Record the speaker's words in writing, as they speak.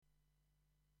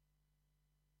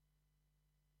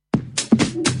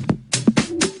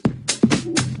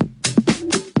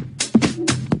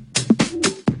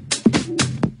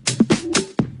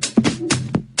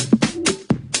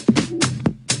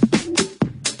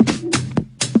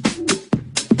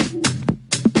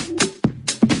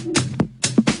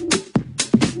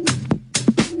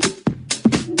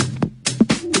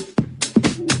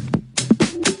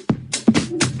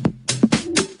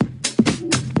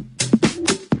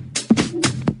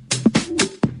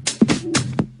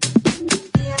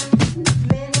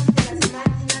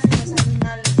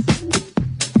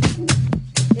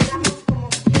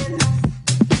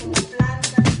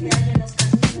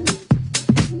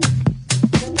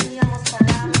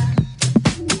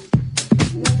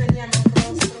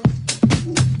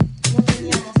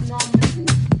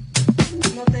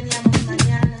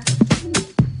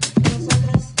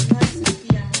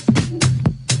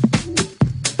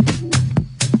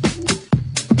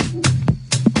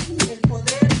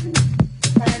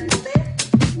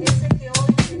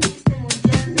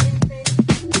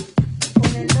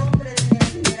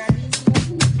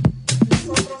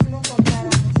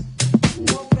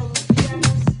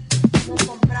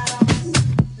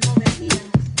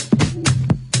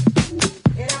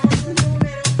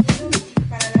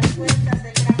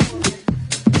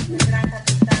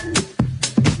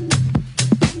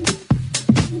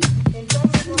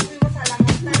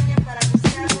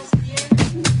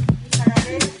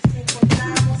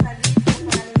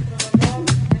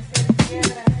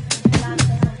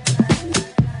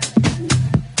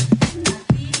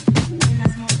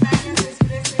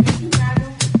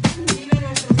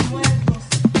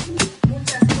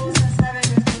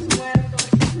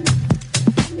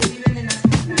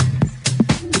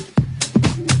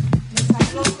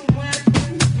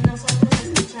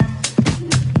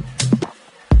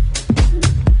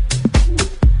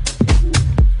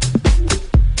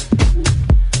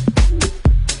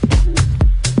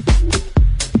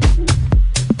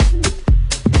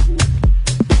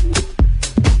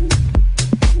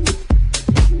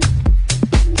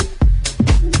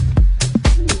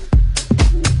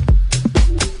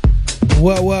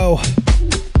Well,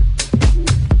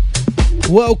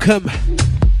 welcome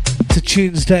to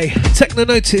Tuesday. Techno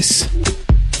Notice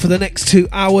for the next 2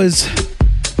 hours.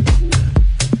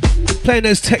 Playing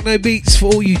those techno beats for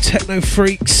all you techno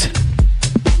freaks.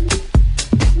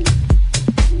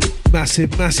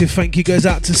 Massive thank you goes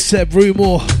out to Seb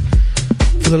Rumor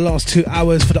for the last 2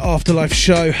 hours for the Afterlife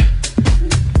show.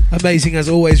 Amazing as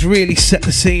always, really set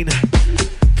the scene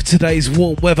for today's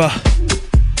warm weather.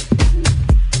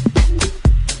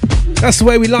 That's the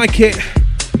way we like it.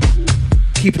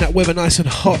 Keeping that weather nice and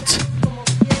hot.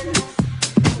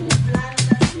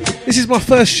 This is my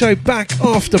first show back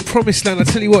after Promised Land. I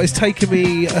tell you what, it's taken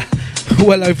me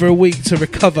well over a week to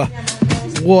recover.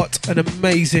 What an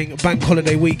amazing bank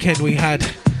holiday weekend we had.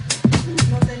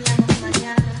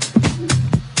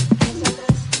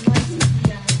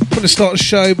 I'm going to start the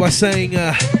show by saying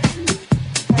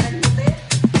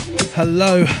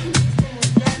hello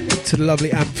to the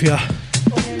lovely Anthea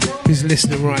who's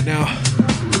listening right now.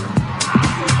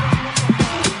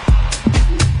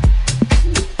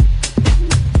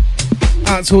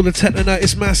 Out to all the Techno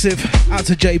Notice massive, out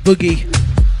to J Boogie.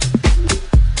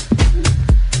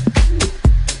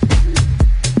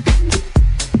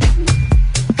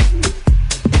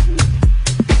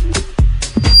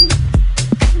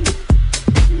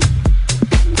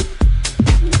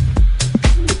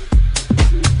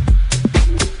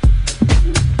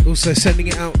 Also sending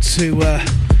it out to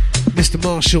Mr.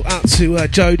 Marshall, out to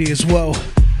Jodie as well.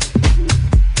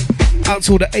 Out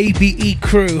to all the ABE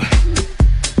crew.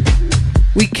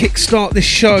 We kickstart this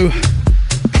show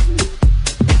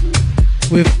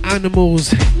with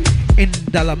Animals in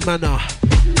Dalamana.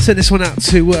 Send this one out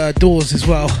to Doors as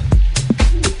well.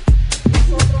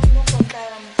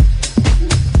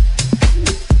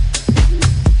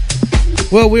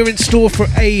 Well, we're in store for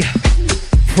a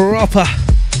proper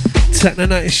Techno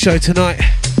Notice show tonight.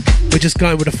 We're just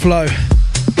going with the flow.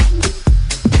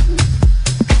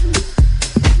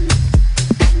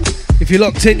 If you're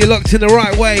locked in the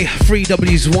right way.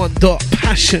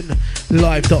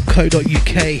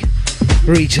 3ws1.passionlive.co.uk,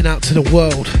 reaching out to the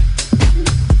world.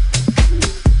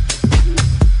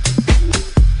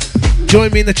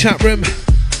 Join me in the chat room.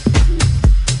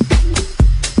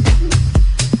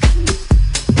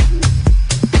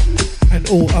 And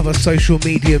all other social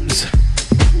mediums.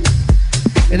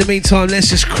 In the meantime, let's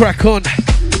just crack on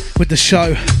with the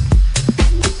show.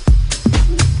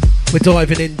 We're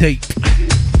diving in deep.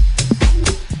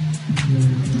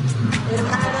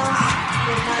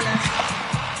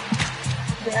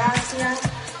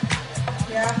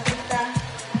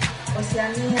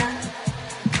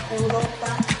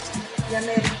 Europa y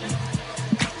América.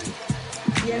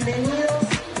 Bienvenidos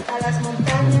a las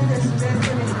montañas del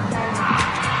sudeste mexicano.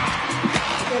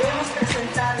 Queremos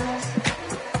presentarnos.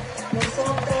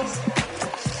 Nosotros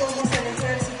somos el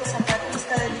Ejército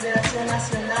Zapatista de Liberación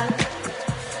Nacional.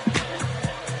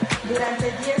 Durante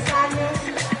 10 años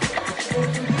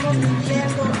estuvimos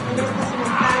viviendo en estas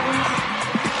montañas,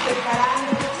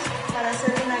 preparándonos para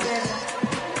hacer una guerra.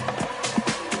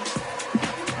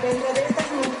 Dentro de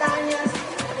estas montañas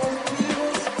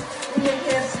construimos un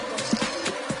ejército.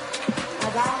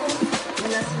 Abajo,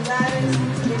 en las ciudades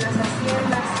y en las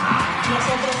haciendas,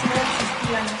 nosotros no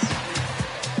existíamos.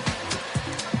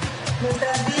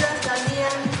 Nuestras vidas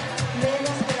valían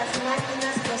menos que las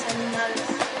máquinas y los animales.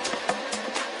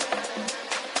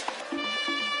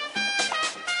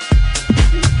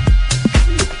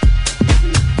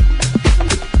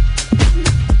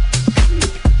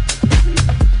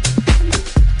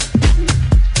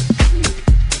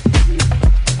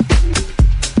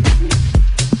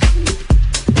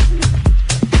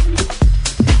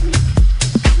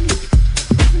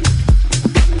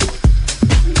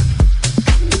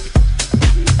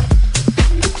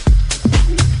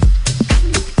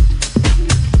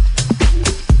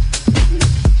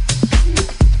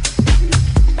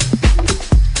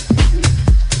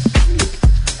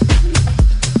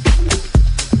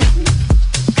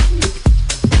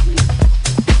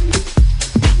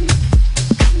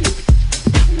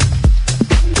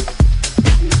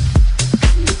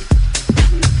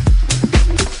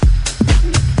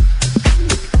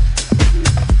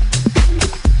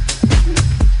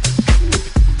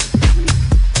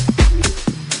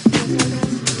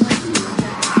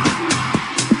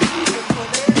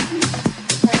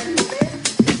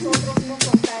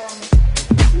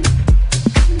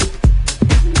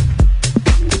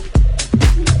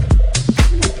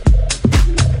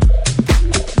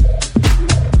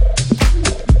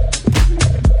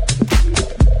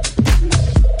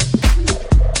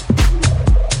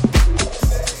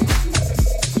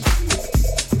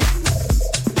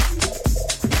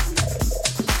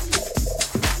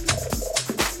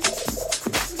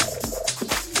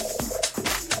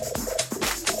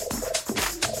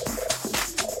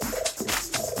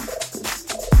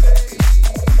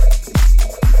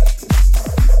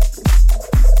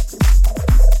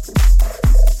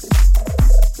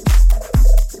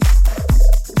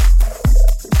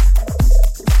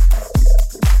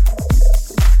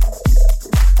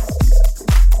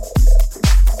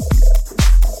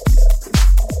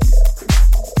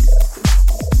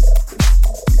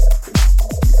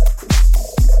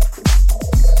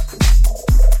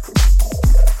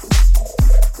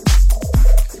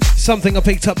 Something I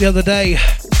picked up the other day.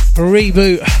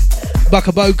 Reboot.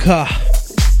 Bucka Boca.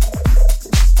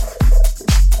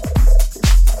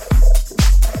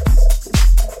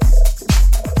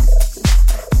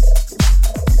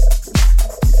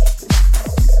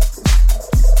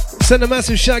 Send a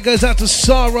massive shout goes out to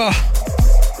Sarah.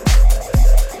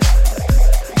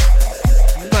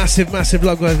 Massive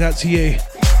love goes out to you.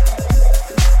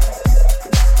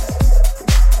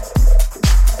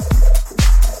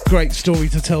 Great story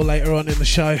to tell later on in the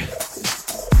show.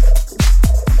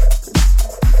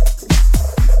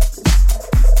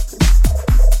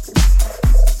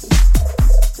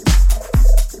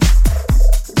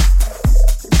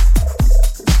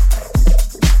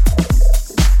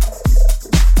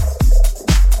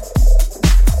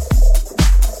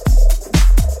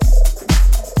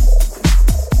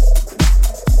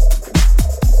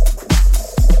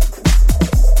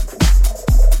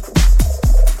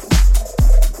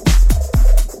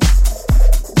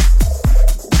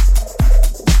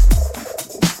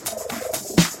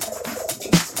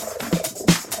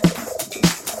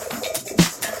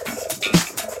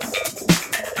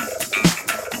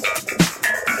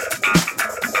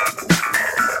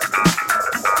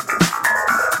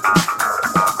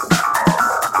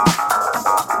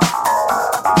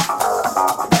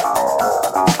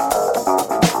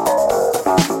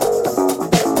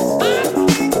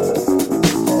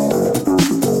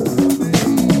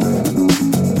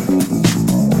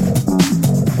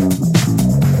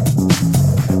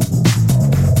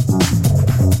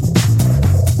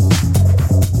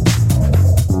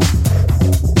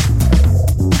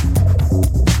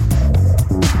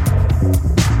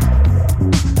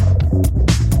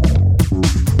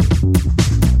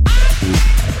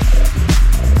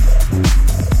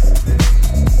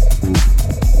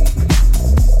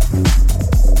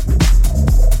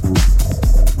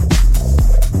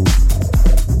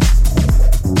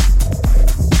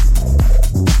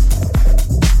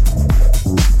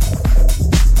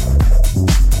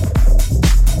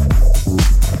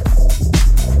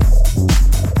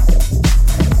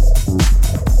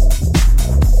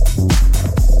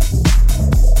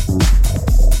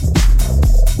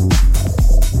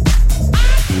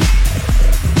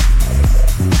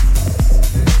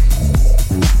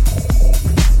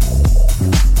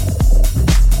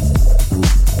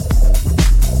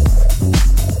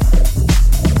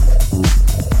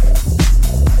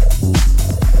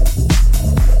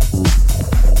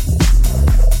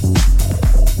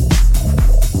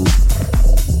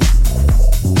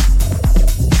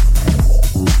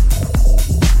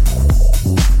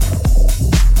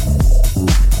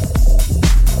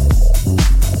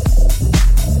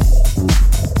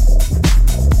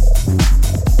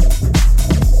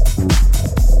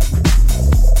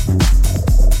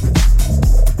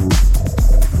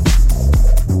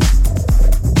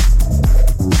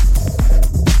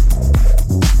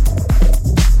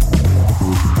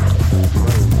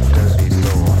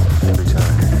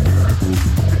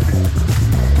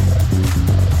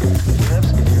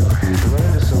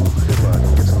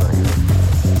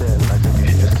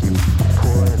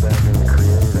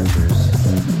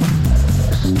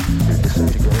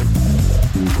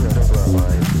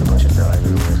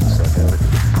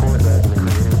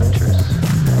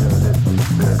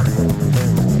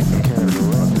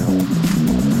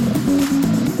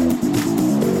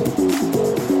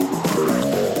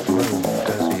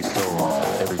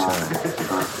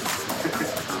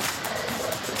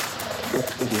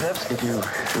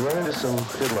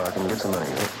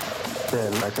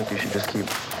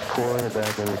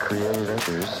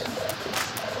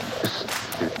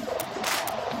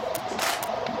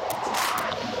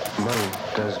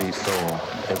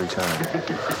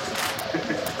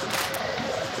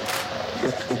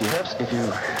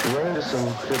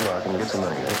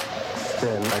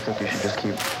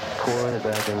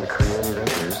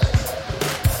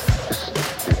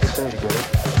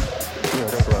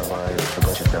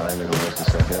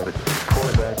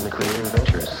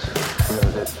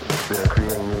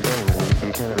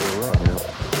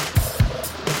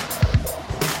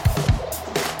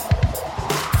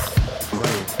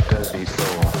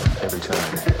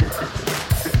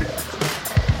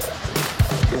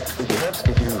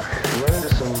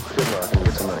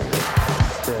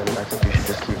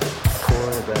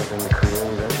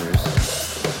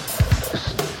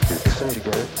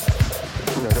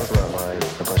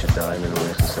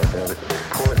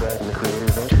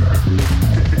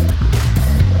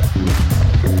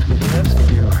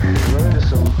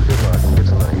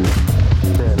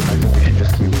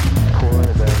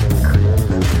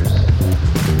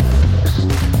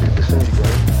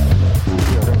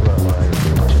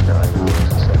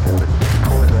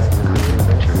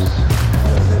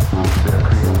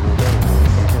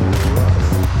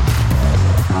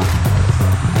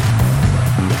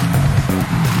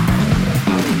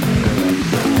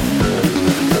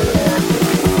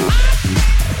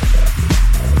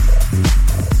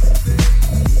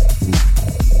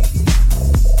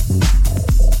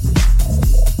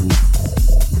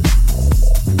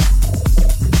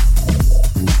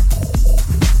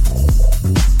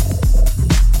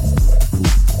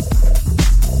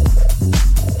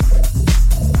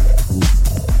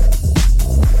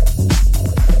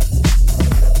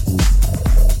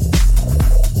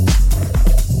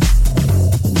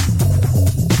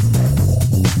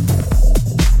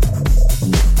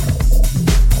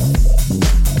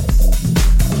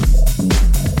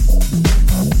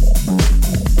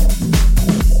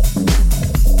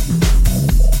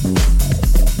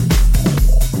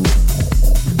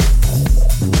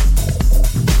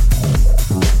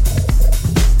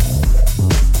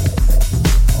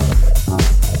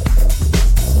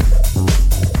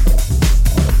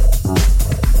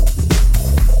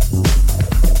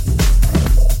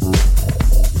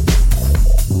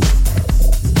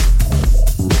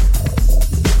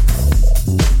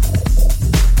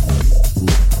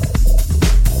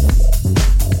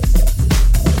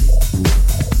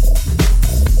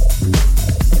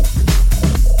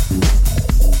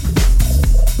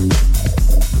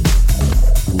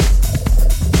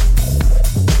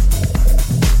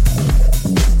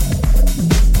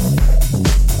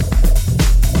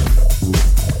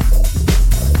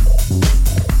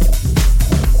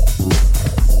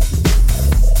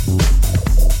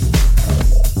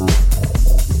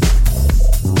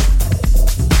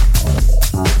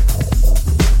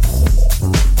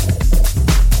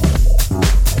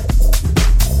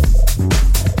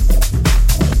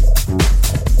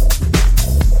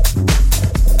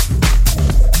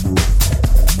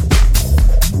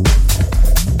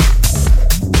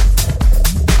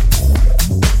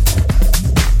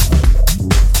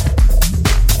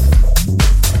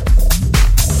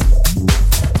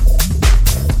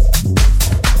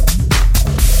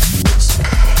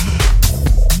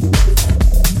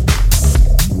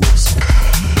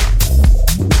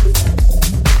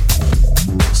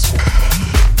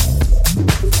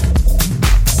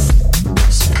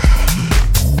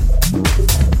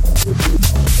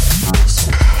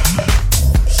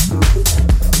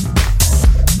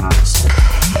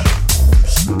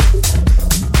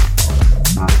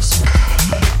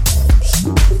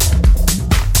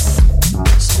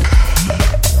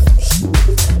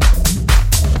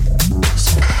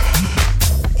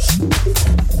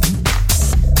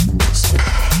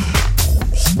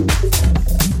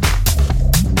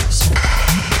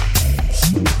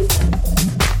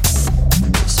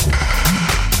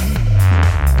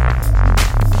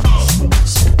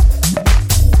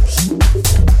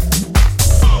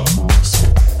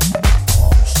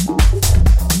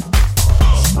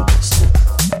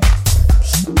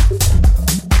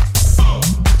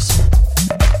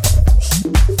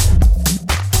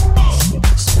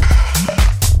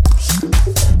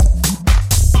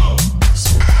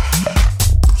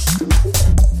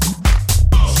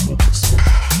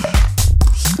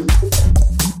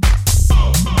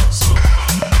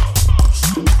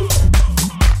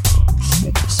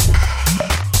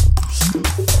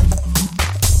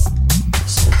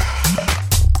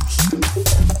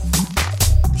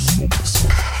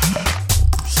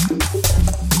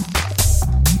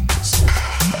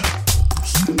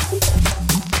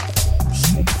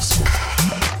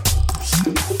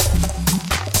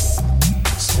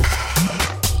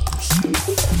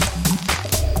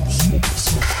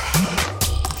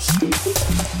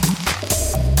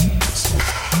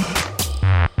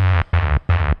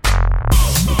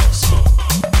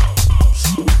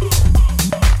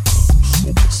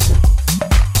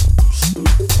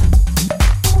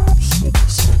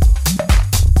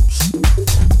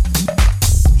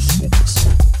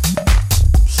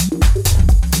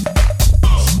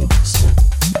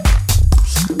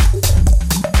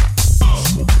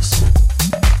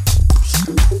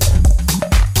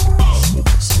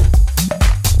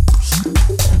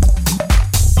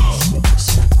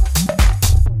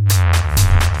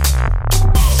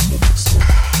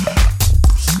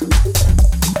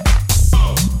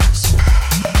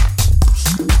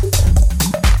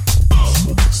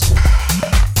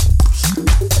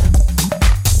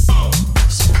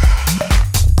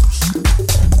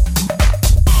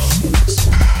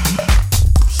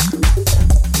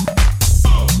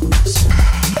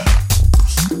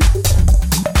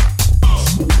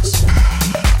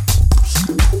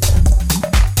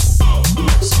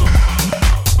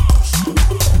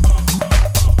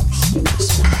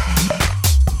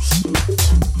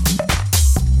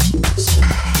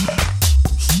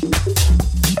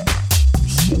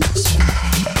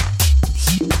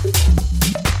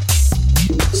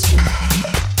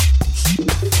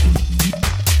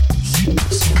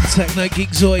 Techno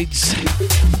Geekzoids.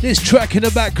 This track in the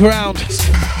background,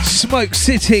 Smoke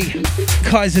City,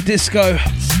 Kaiser Disco.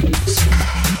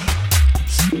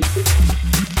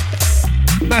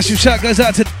 Massive shout goes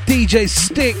out to DJ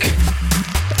Stick.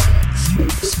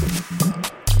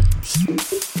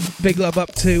 Big love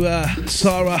up to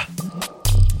Sarah.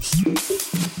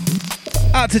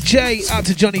 Out to Jay, out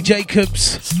to Johnny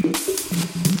Jacobs.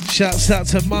 Shouts out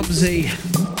to Mumsy.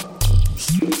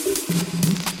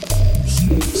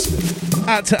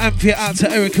 Out to Amphia, out to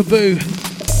Erica Boo.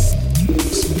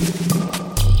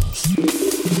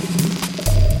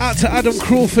 Out to Adam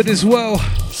Crawford as well.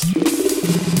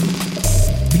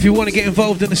 If you want to get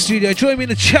involved in the studio, join me in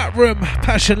the chat room,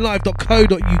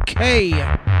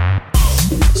 passionlive.co.uk.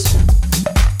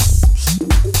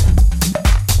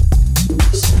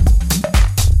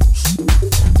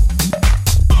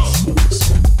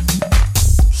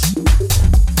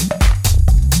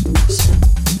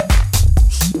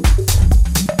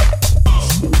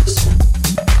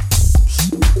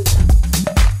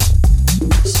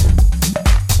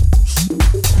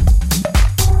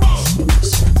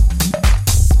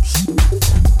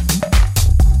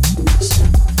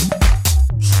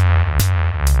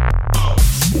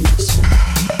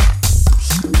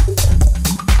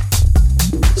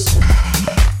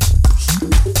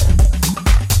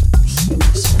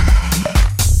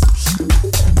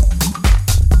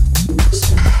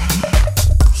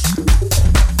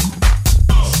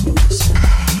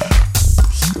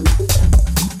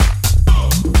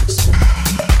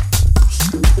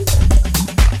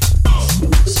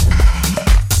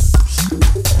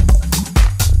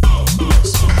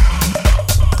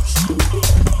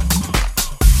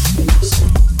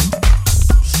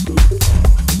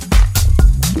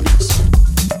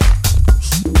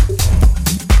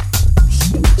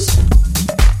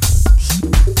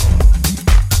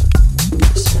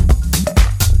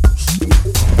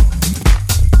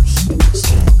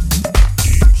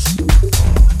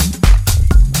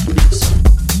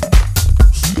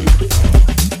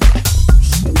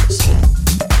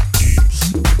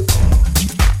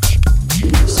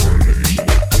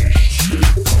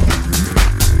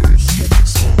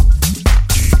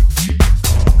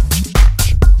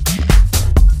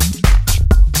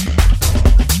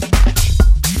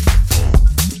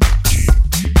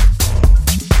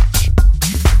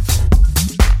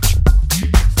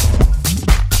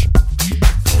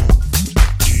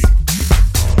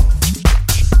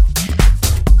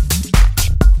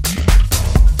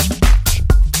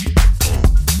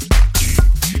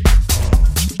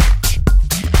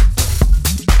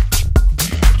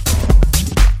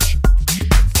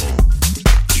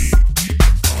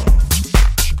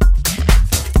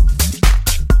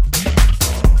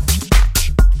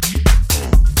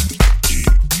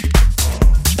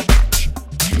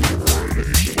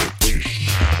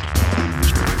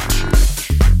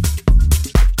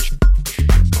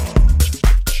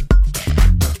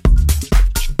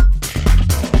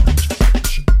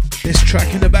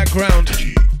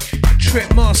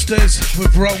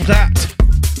 We've rolled that,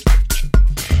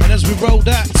 and as we rolled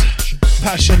that,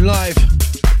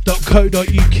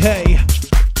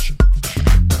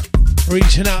 passionlive.co.uk,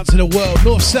 reaching out to the world,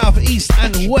 north, south, east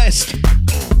and west,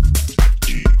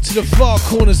 to the far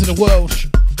corners of the world.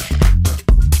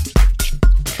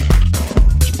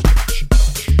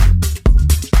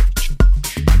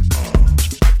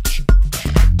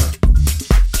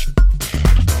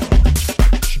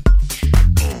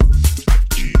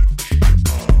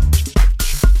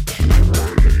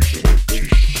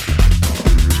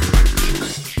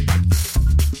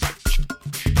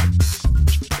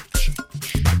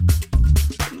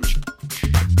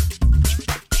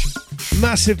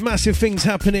 Massive things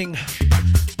happening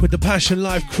with the Passion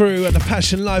Live crew and the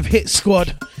Passion Live hit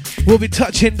squad. We'll be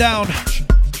touching down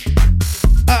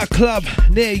at a club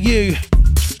near you.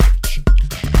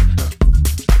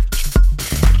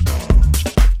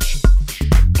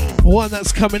 One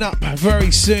that's coming up very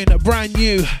soon, a brand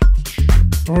new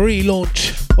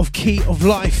relaunch of Key of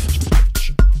Life.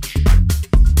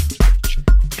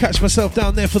 Catch myself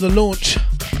down there for the launch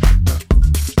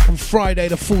on Friday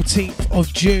the 14th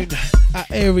of June at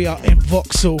Area in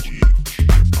Vauxhall,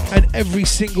 and every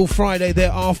single Friday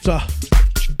thereafter.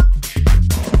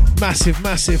 Massive.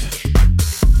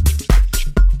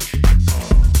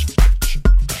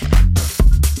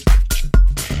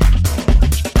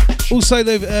 Also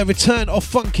the return of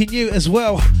Funky New as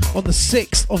well on the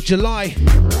 6th of July.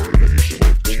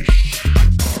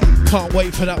 Can't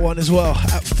wait for that one as well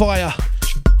at Fire.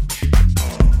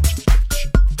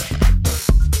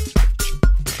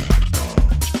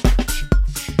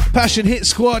 Passion Hit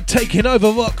Squad taking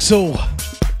over Vauxhall.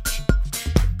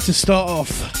 to start off.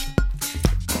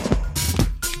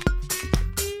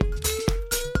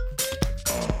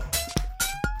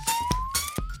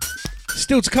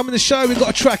 Still to come in the show, we've got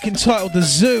a track entitled The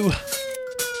Zoo.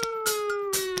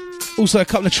 Also a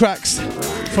couple of tracks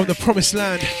from the Promised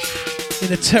Land in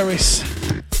the Terrace.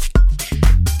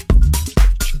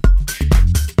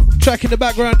 Track in the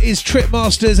background is Trip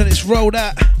Masters and it's Rolled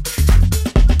Out.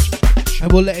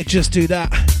 And we'll let it just do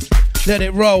that. Let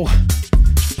it roll.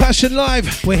 Passion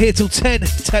Live, we're here till 10.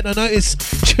 Techno Notice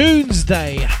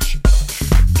Tuesday.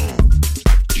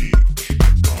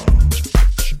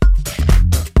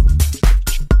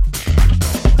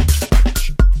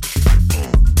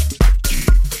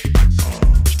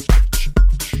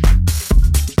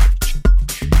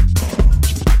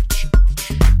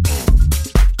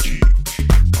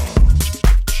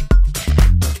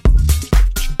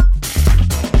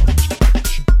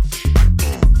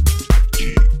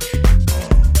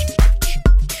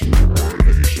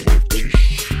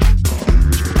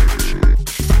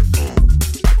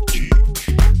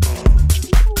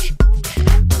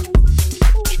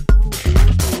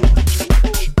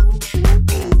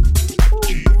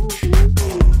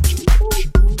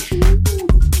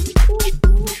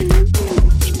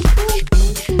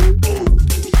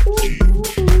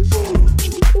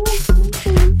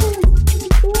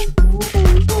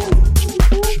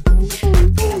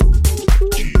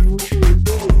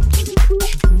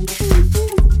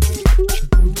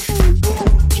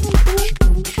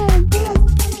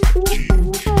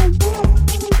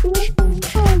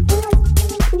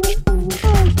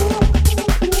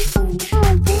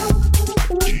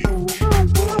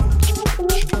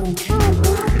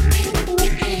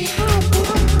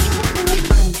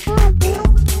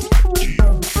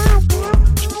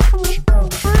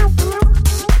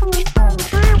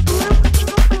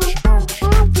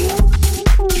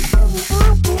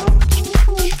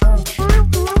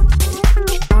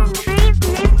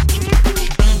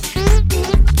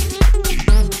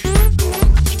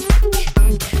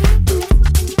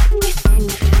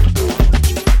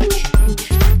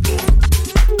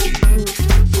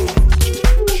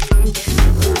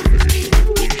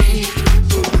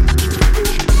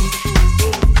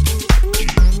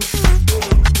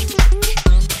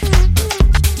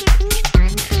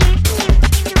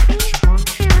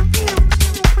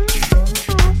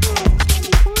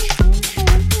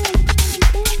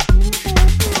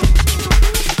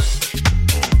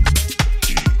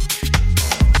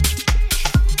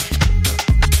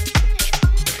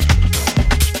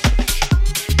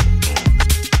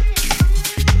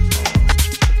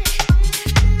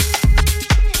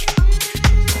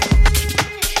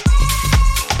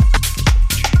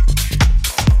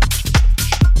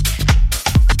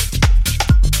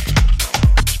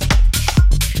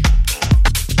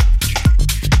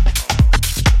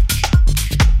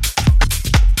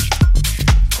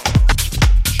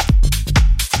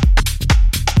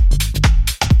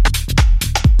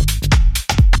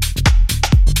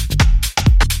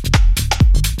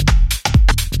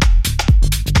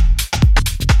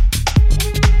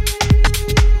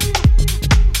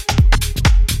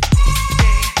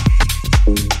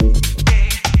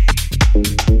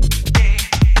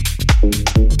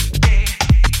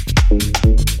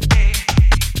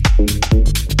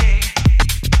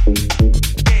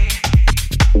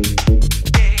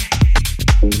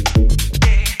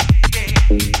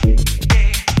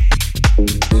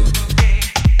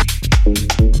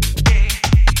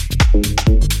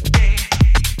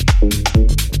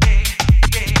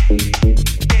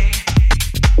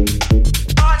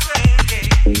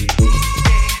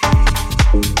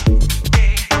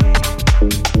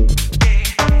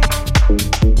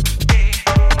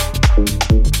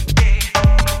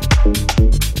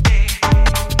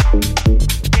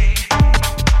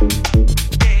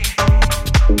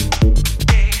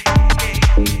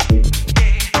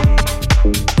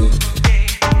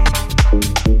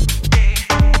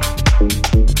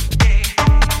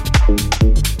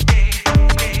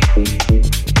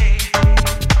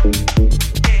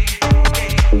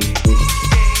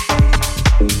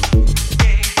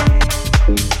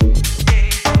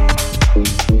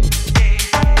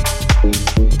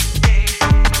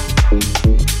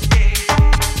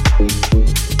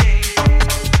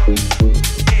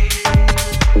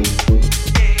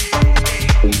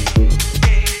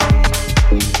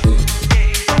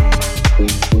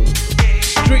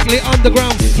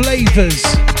 Underground Flavours.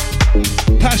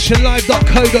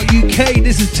 PassionLive.co.uk.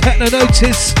 This is Techno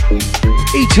Notice.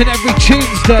 Each and every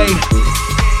Tuesday,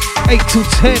 8 till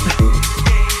 10.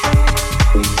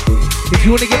 If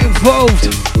you want to get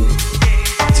involved,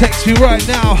 text me right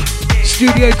now.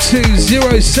 Studio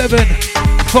 207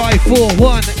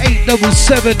 541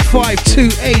 877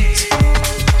 528.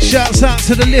 Shouts out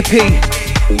to the Lippy.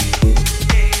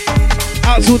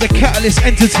 Out to all the Catalyst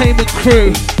Entertainment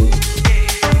crew.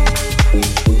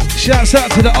 Shouts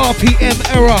out to the RPM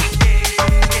era.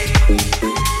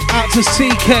 Out to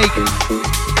Sea Cake.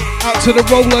 Out to the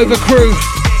Rollover crew.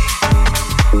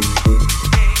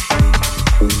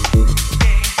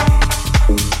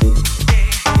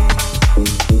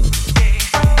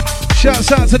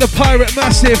 Shouts out to the Pirate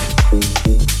Massive.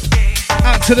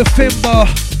 Out to the Finbar.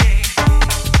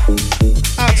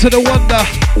 Out to the Wonder.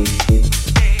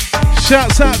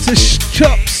 Shouts out to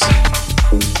Chops.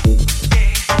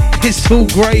 It's all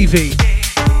gravy.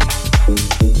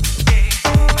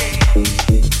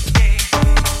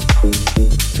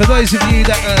 For those of you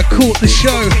that caught the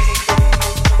show,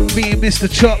 me and Mr.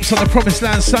 Chops on the Promised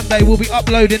Land Sunday, we'll be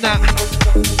uploading that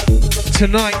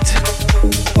tonight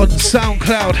on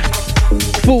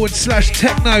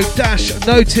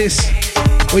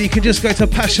SoundCloud/techno-notice, or you can just go to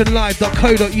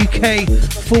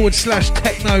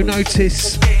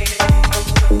passionlive.co.uk/techno-notice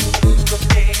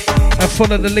and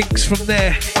follow the links from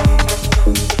there.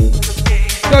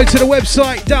 Go to the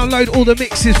website, download all the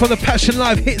mixes from the Passion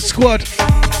Live Hit Squad.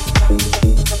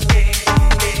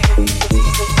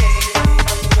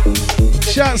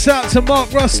 Shouts out to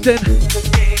Mark Ruston.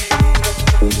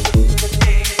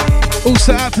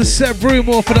 Also out to Seb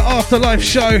Rumor for the Afterlife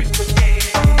show.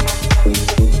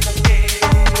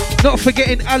 Not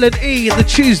forgetting Alan E and the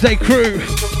Tuesday crew.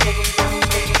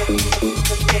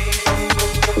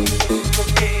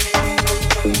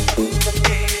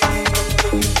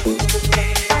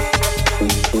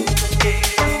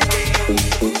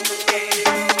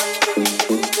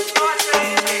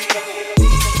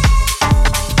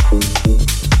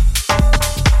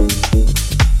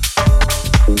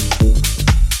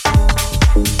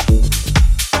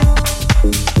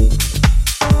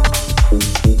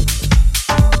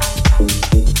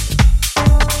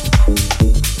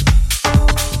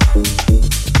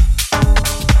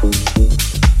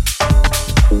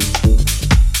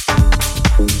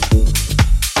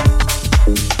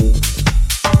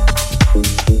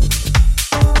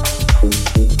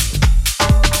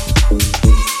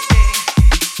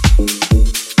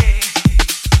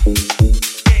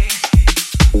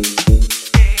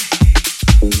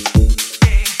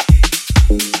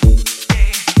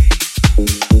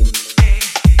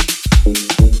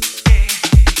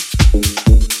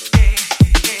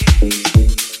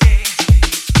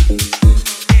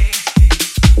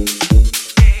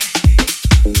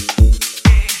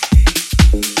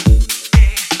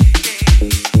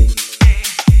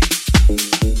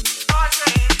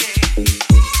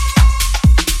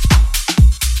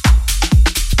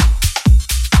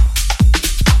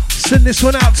 Send this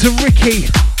one out to Ricky,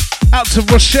 out to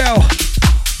Rochelle.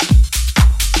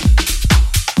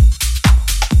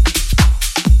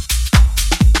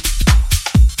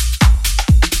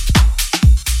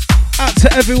 Out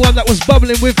to everyone that was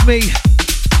bubbling with me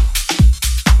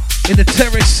in the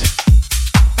terrace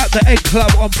at the Egg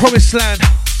Club on Promised Land.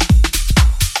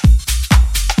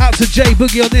 Out to Jay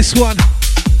Boogie on this one.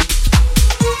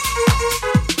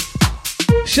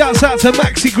 Shouts out to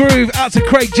Maxi Groove, out to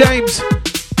Craig James.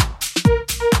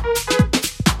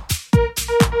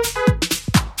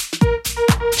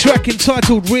 Track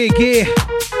entitled Rear Gear.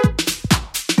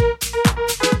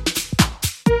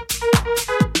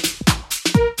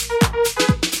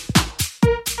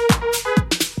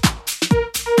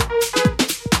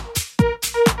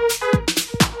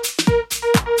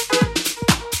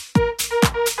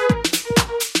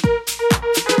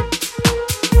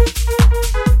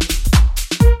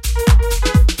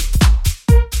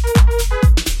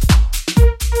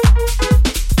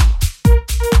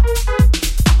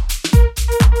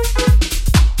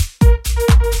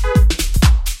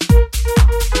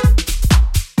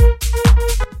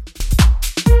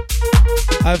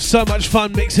 I have so much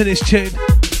fun mixing this tune.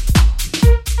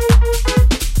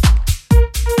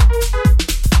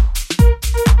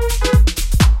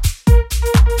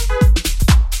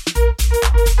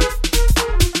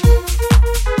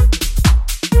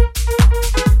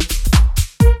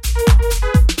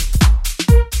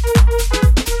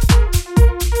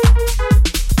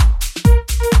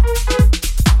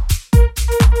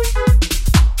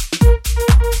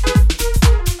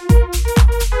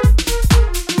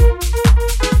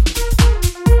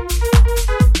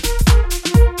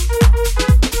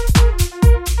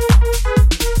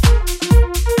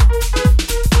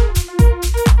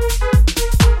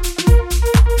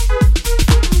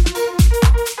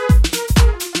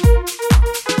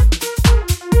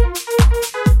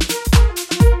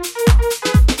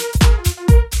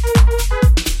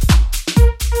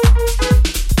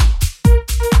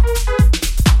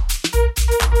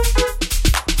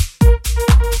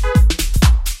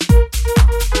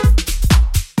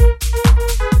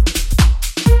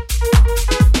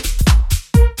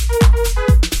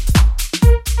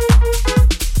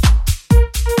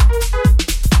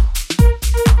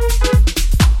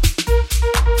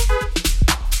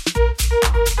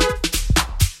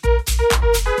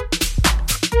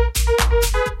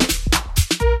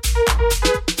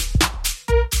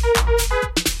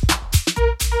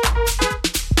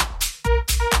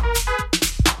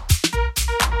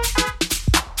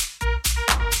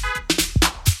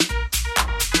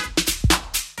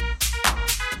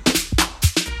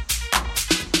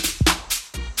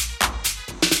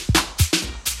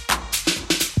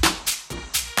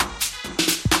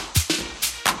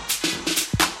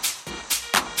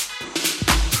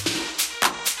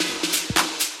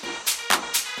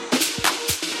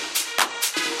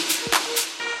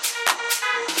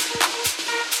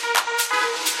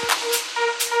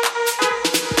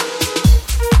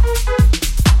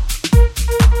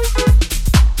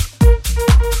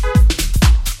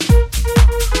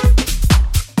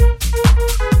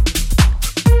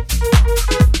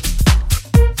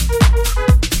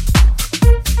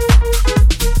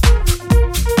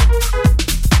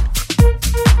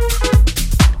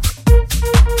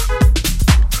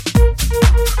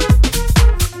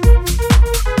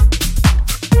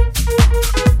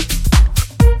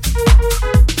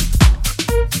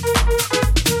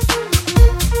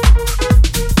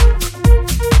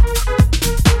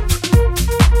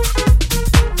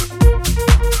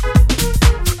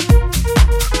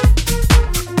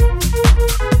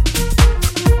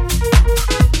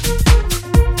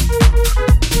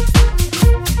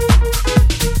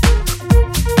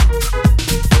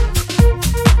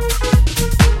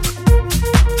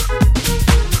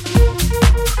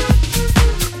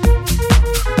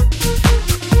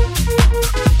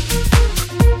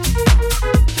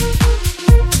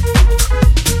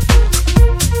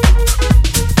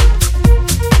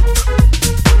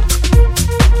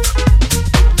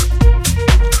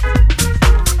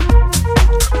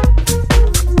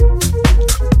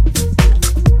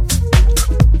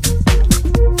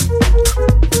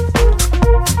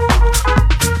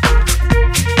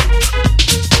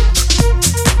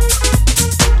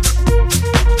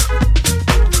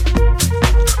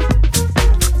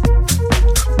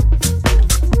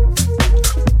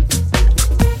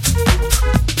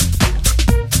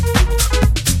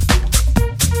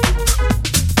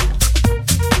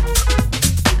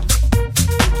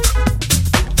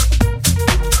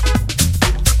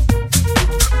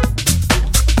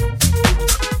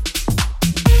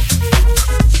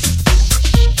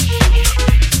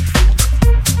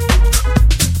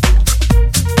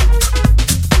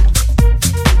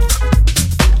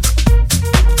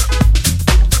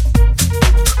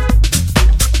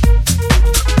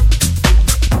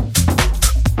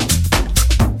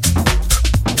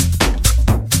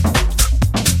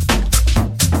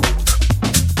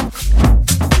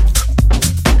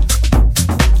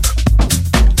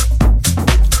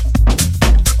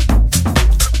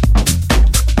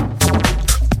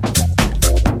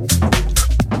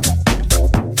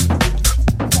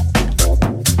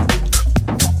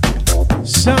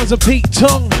 to Pete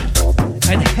Tong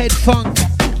and Head Funk.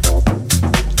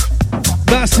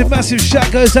 Massive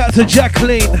shout goes out to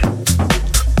Jacqueline.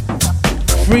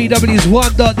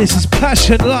 3Ws1. This is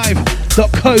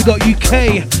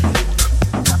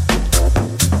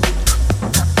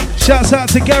passionlive.co.uk. Shouts out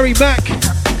to Gary Mack,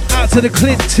 out to the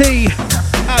Clint T,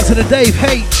 out to the Dave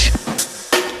H.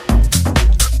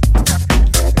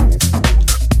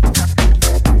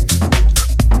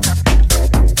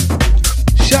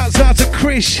 Shouts out to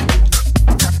Krish,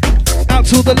 out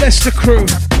to all the Leicester crew.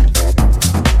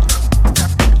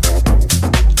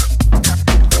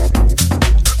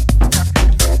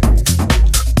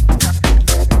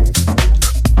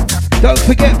 Don't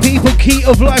forget, people, Key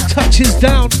of Life touches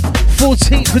down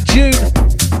 14th of June.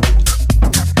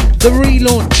 The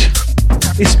relaunch.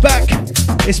 It's back.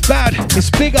 It's bad. It's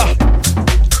bigger.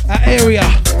 At Area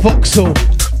Vauxhall.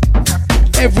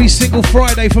 Every single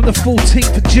Friday from the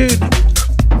 14th of June.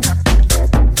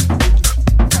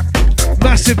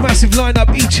 Massive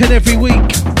lineup each and every week.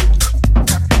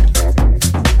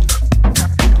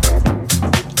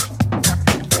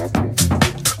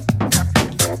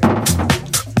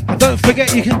 Don't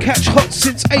forget, you can catch Hot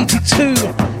Since 82,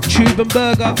 Tube and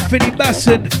Burger, Finny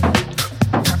Basson,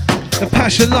 the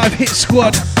Passion Live Hit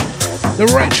Squad, the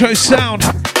Retro Sound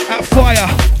at Fire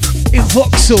in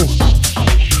Vauxhall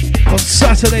on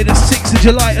Saturday the 6th of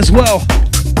July as well.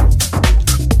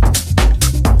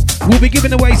 We'll be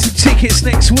giving away some tickets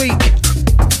next week,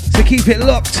 so keep it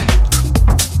locked.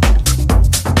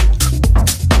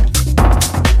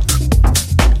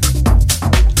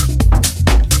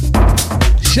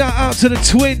 Shout out to the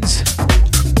twins.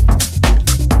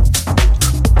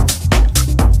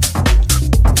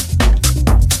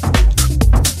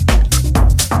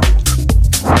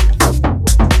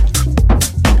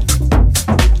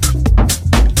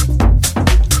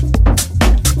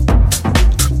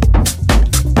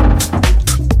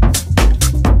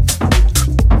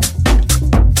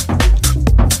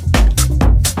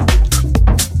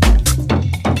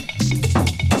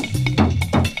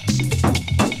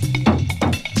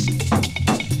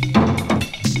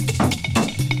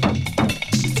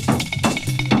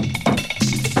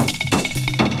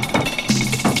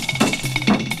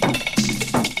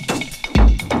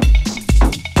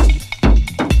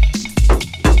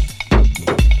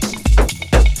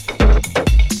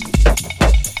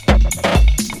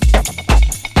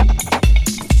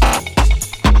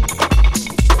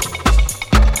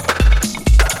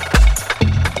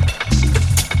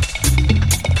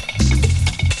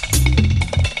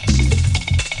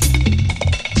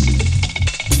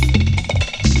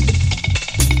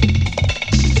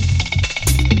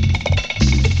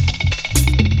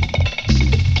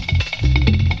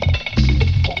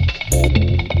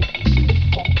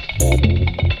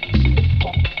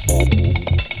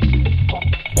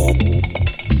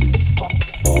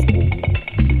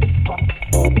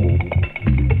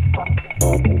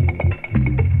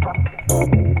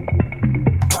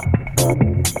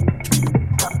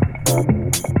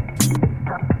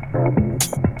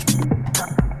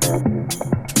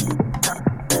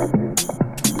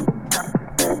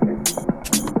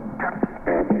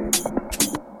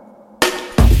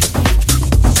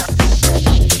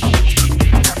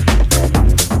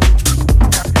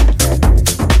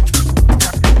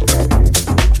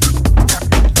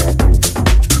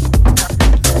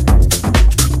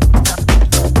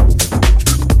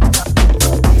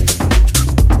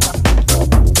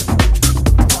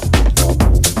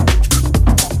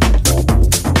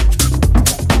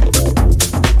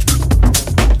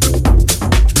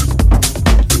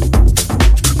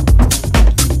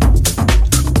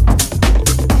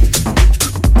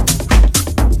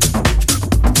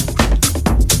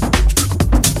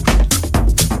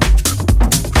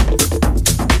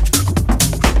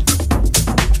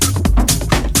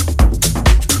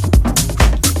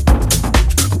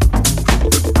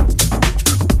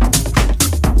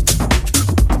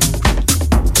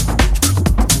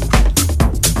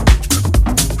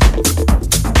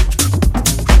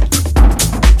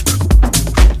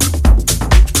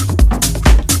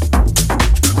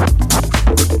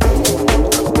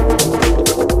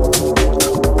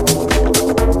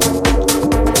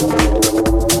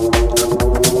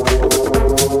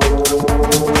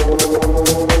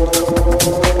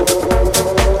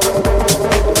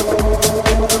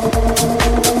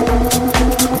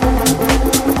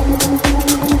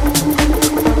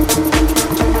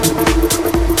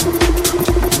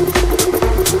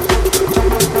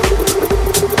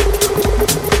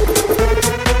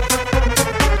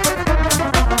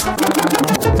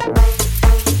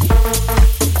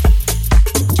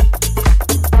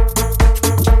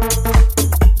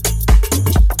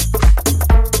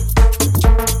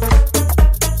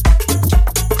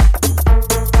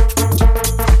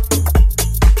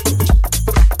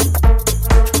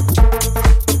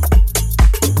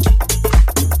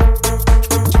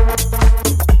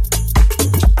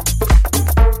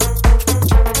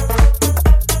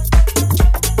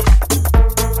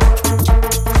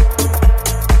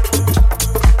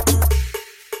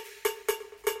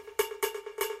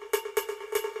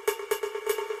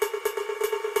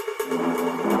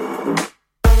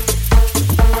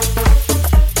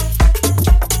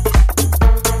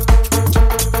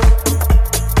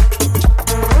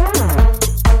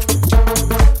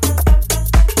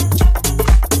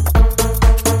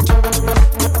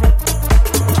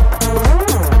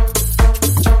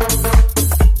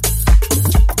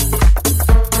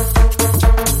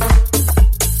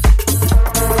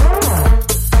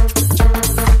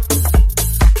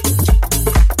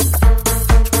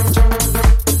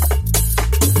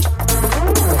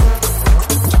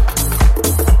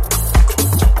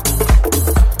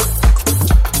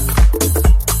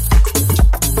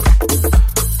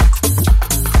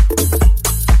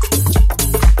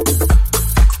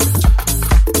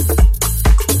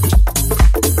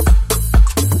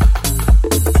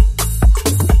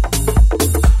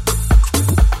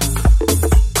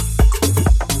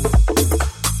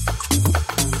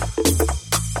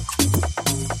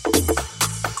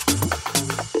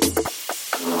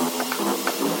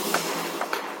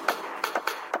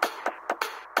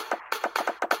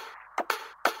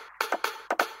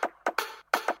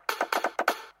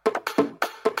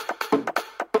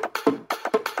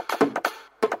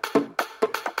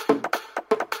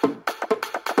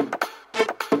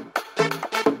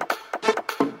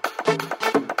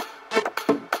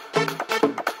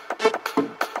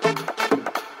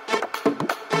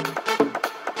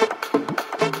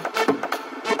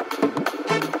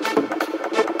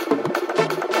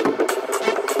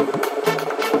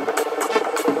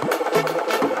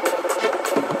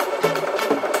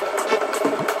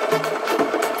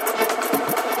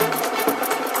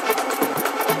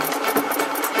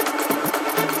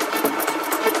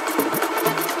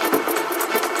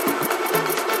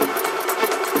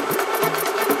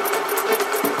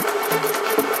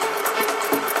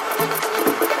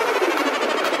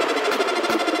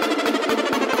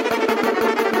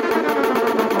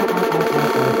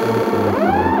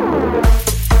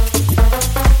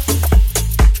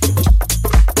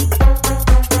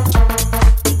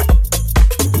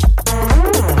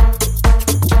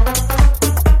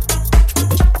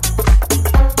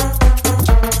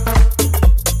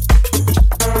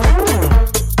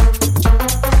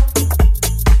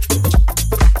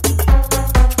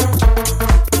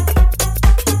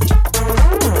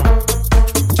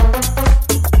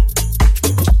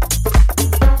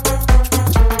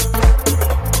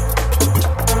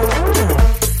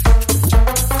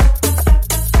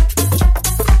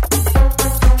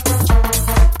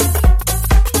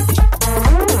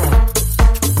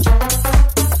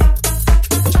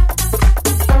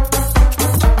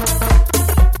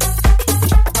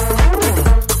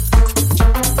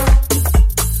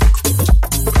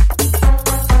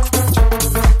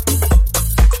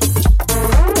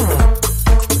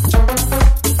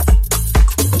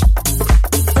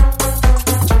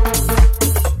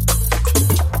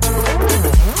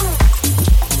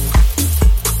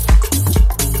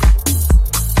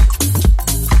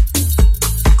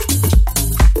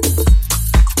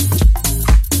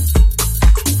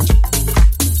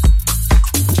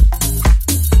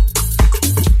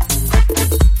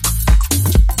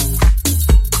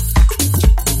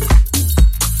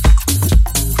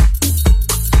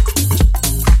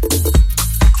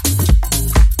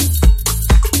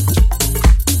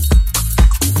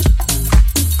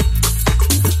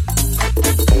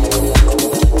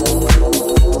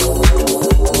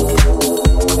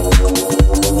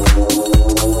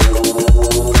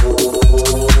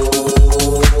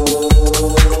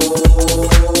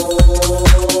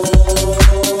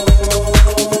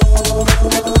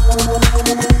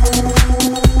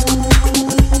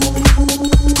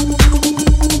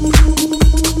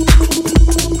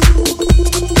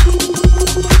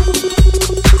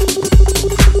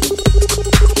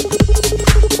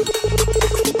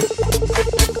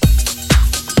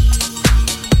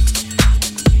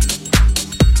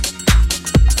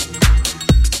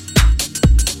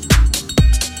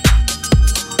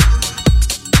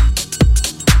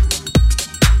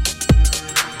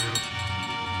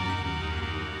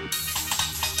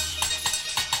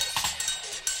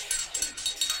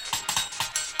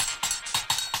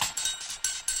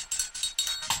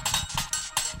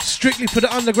 Strictly for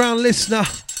the underground listener.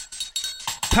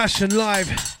 Passion Live.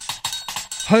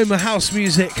 Home of house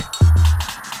music.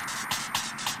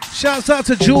 Shouts out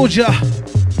to Georgia.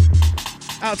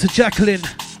 Out to Jacqueline.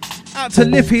 Out to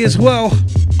Lippy as well.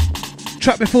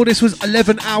 Track before this was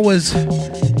 11 hours.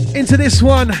 Into this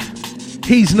one,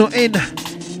 He's Not In.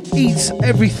 Eats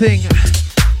Everything.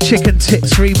 Chicken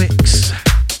Tits remix.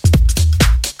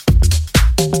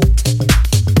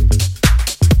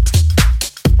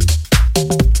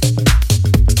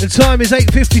 The time is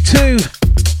 8:52.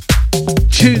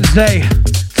 Tuesday.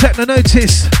 Techno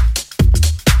Notice.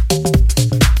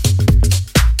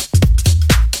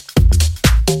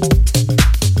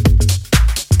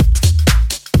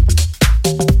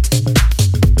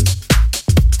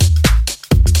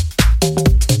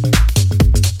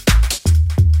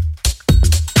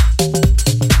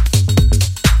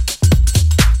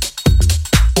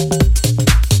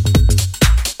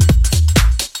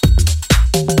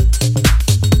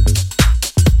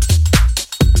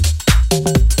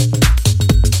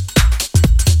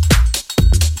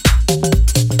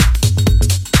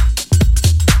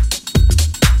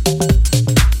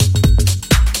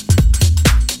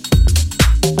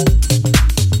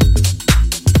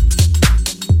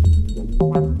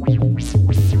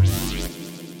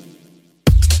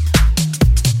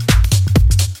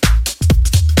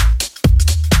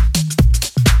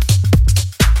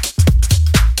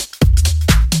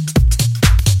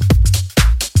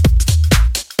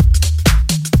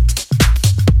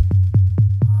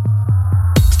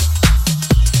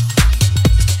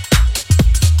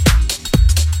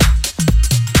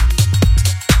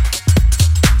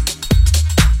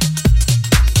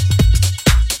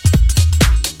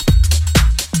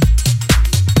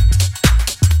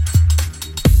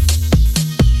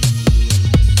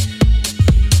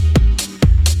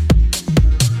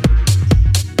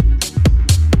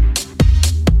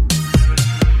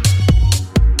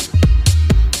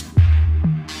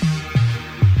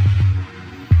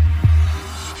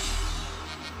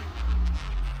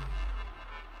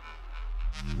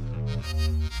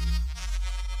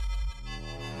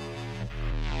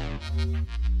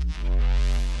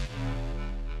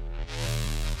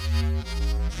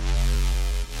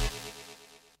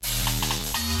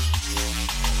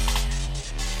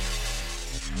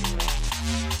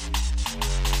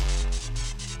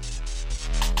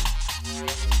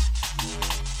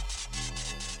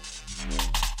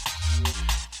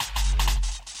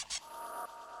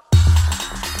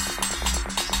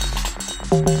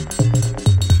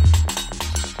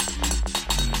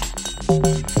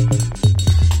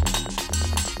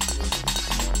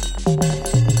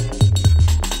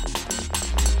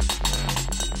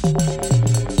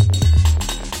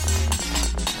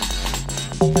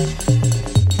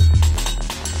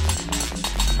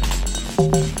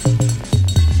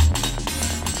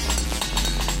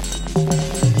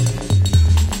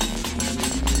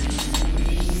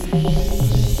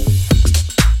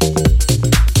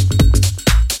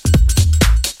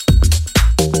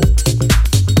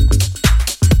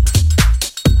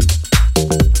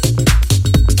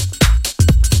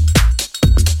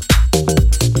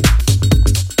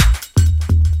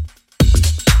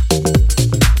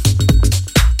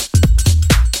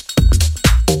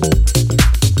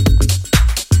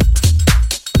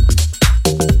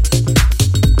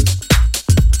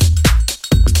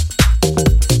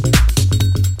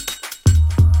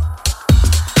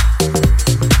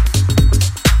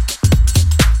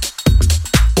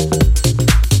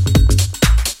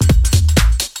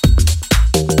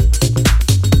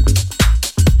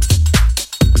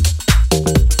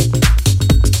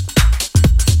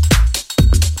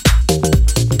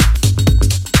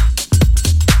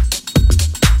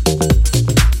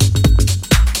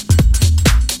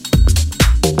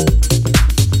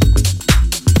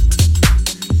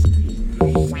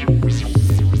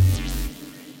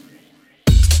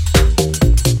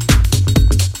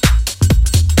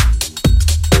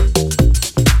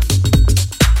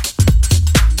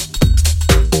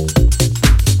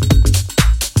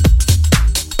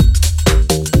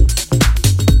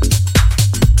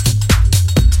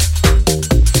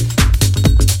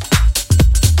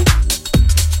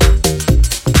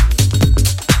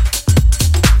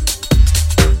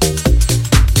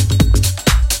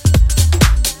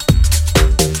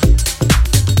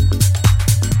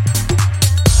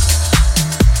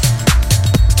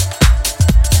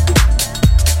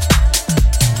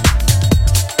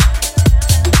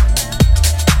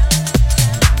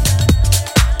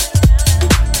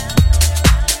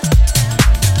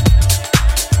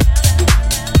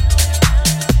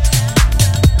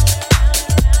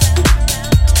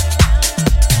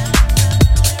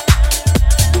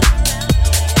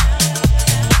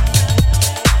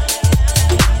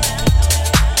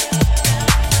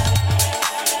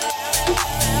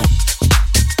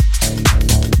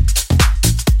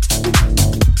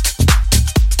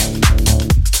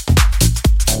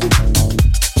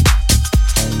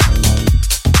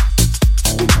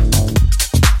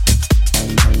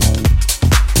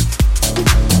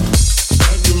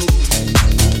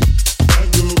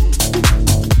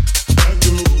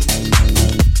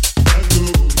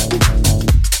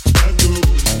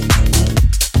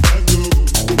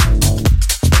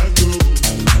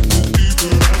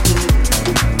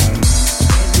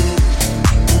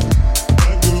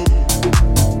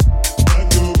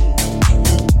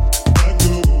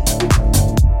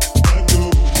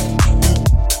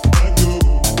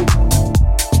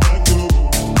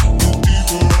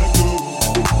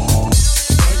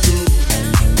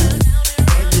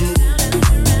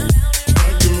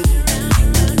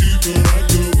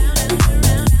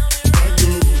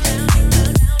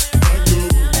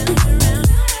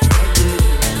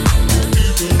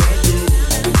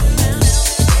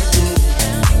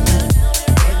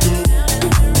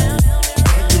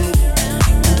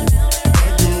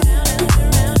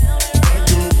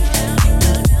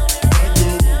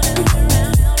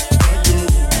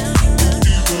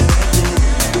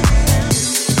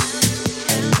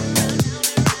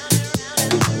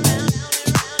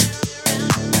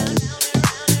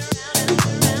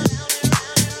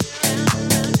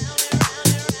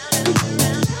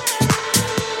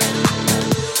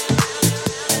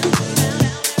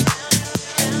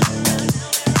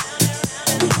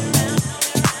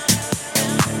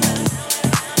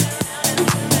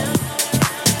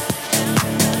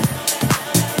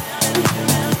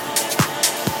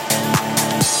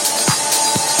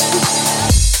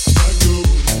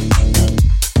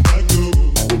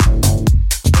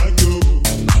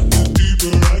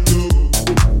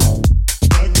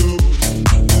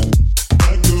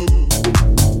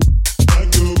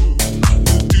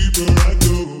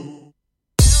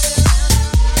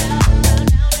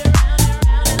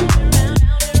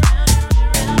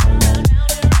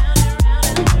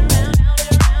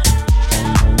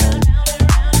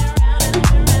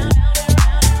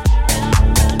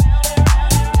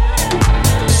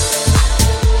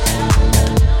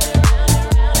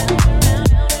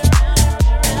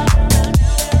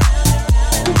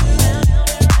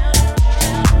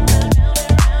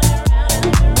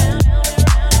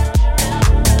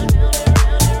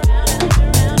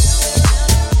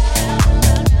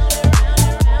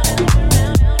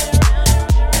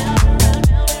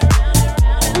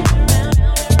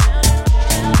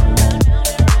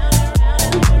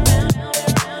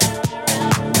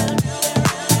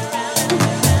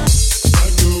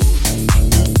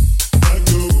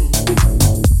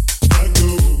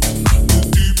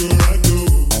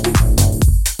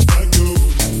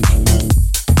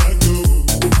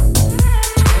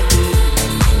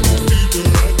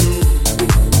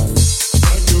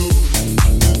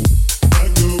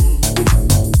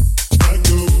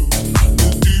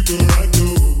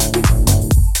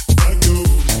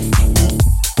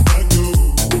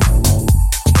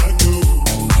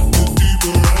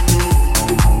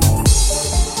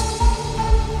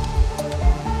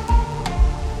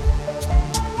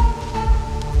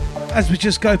 as we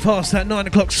just go past that 9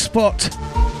 o'clock spot.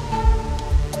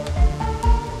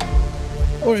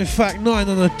 Or in fact 9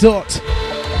 on the dot.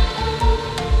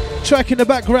 Track in the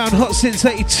background, Hot Since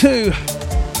 82.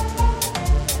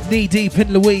 Knee deep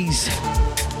in Louise.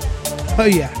 Oh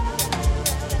yeah.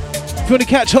 If you want to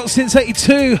catch Hot Since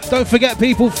 82, don't forget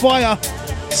people, Fire,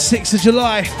 6th of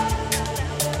July.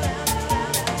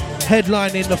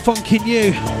 Headlining the Funky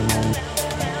New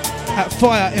at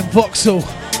Fire in Vauxhall.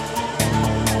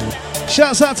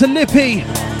 Shouts out to Lippy.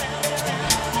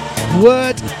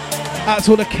 Word out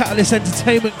to all the Catalyst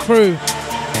Entertainment crew.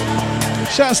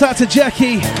 Shouts out to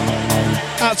Jackie.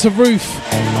 Out to Ruth.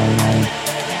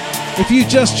 If you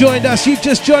just joined us, you've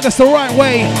just joined us the right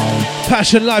way.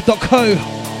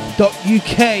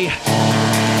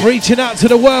 passionlive.co.uk. Reaching out to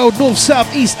the world, north,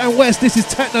 south, east and west. This is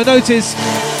Techno Notice.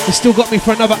 It's still got me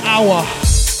for another hour.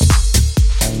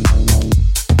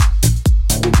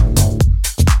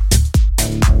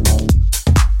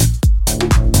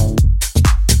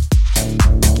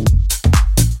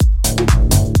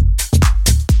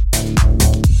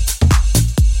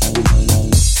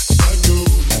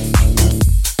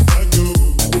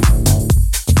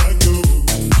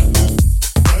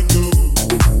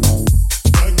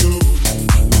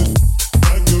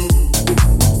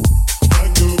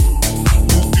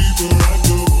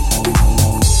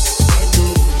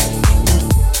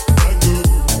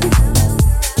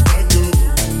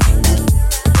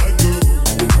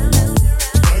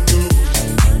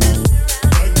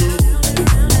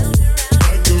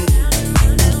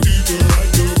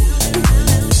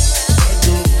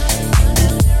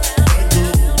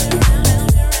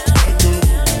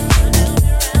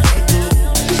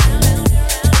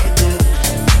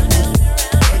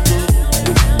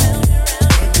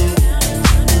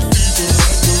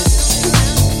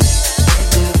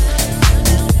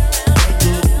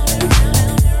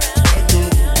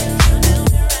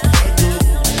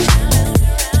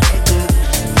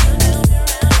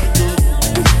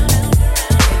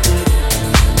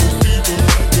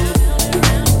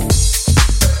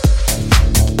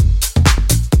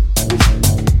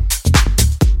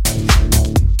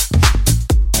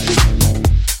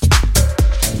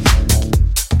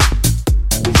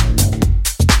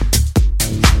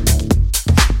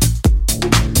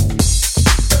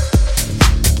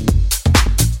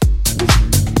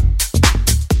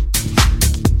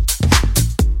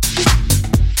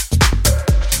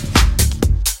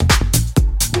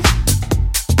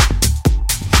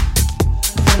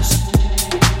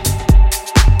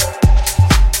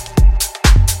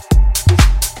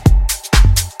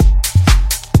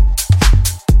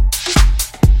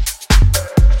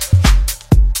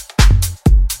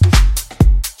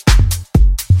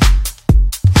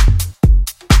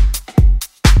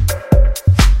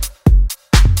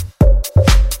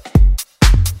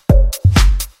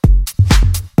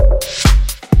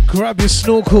 Grab your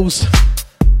snorkels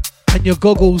and your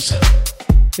goggles.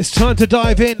 It's time to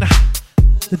dive in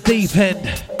the deep end.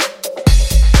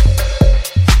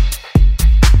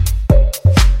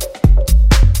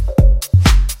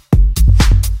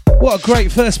 What a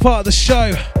great first part of the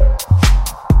show.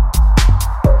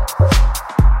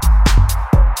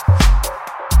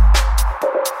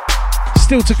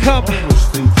 Still to come,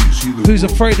 Who's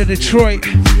Afraid of Detroit?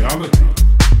 In reality,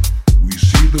 we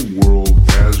see the world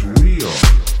as we are.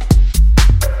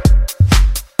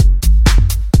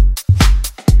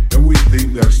 And we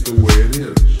think that's the way it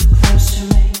is.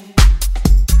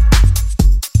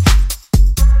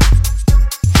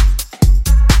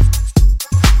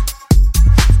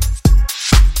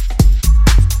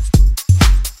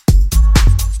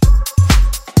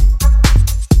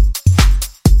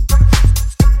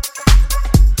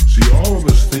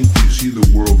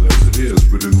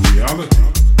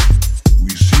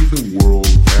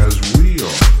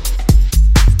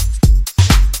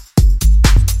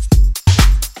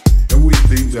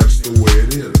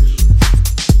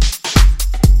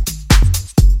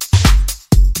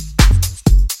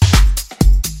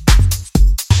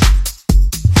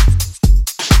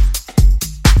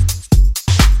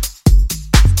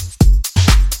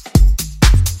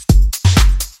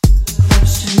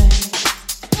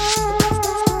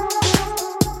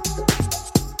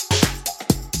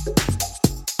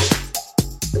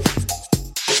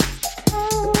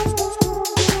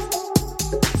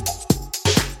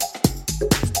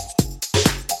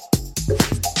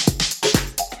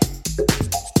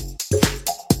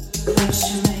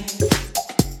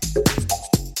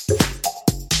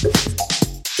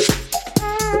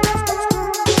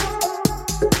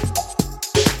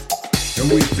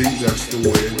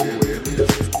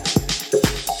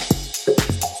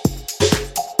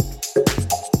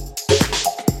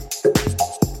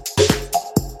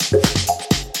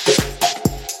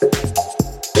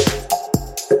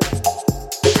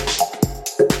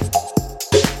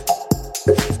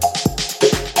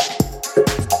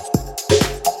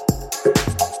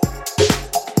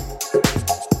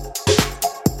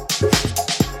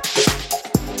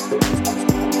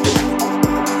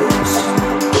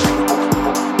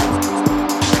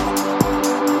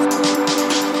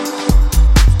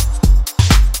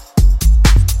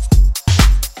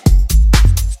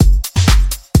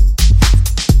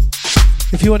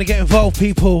 If you want to get involved,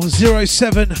 people,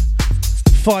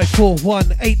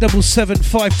 07541 877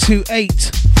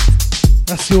 528.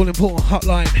 That's the all-important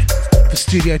hotline for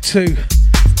Studio 2.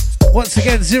 Once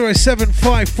again,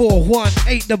 07541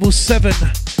 877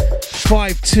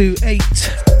 528.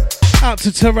 Out to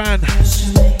Taran.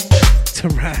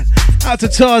 Out to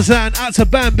Tarzan. Out to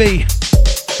Bambi.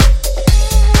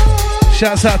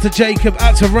 Shouts out to Jacob.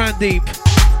 Out to Randeep.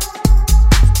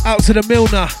 Out to the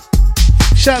Milner.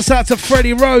 Shouts out to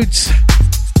Freddie Rhodes.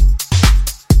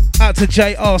 Out to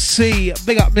JRC.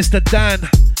 Big up Mr. Dan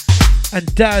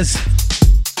and Daz.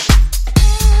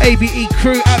 ABE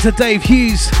crew. Out to Dave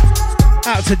Hughes.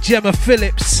 Out to Gemma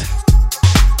Phillips.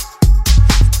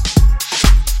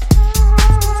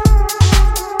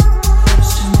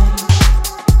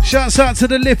 Shouts out to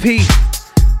the Lippy.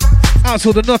 Out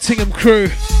to the Nottingham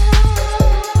crew.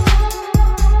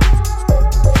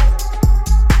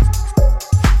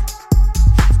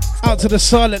 Out to the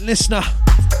silent listener.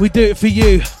 We do it for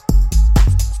you.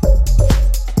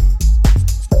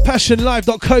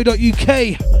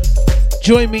 passionlive.co.uk.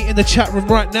 Join me in the chat room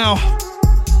right now.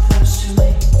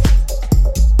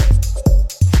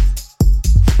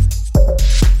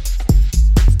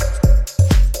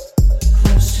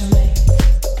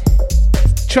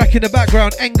 Track in the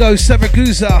background, Engo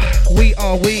Saragusa, We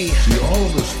Are We. See, all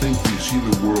of us think we see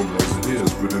the world as it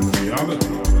is, but in reality,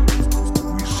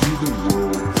 we see the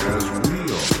world as we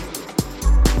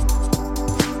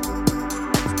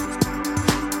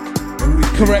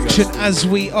are. Correction, as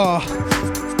we are.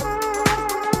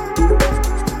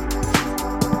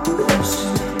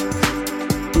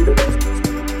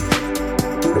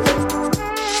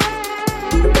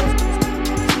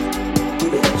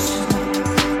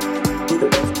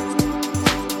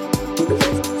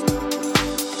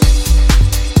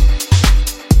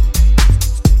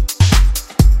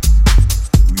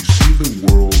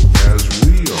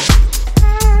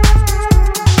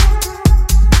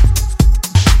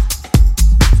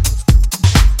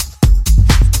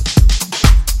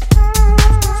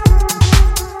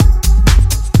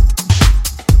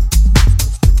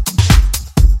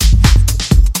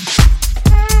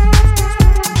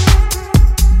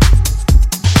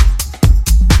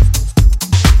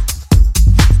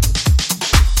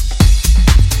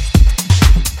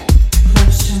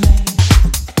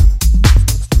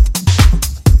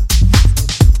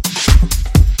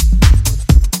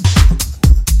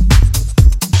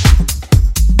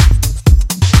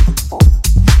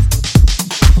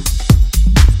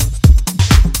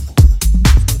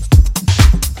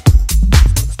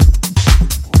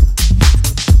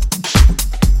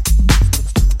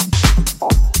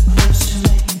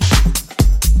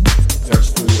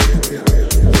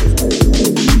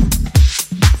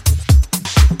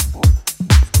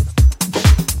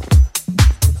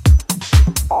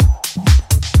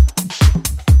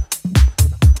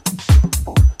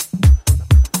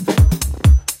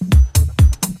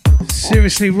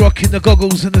 Rocking the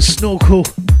goggles and the snorkel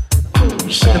and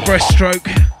the breaststroke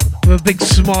with a big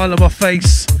smile on my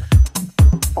face.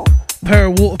 Pair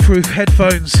of waterproof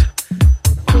headphones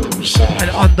and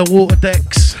underwater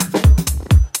decks.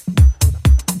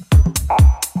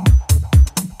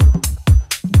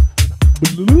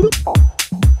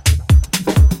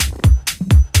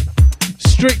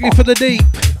 Strictly for the deep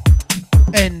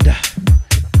end.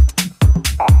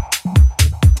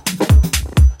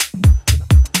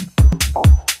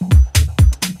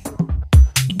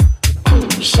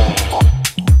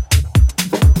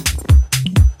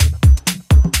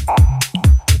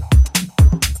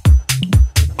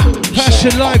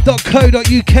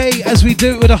 passionlive.co.uk as we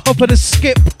do it with a hop and a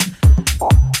skip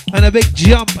and a big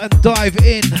jump and dive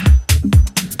in.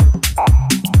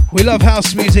 We love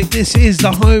house music. This is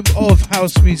the home of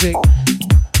house music.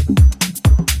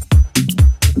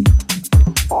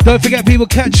 Don't forget, people,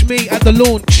 catch me at the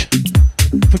launch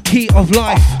for Key of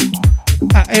Life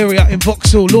at Area in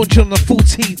Vauxhall, launching on the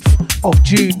 14th of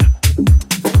June.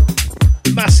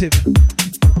 Massive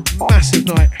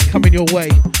night coming your way.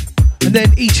 And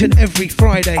then each and every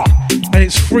Friday, and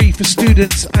it's free for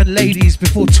students and ladies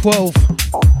before 12.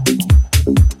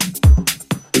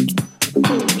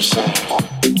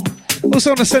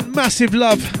 Also want to send massive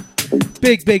love,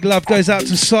 big love goes out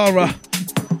to Sarah,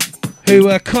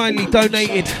 who kindly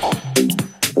donated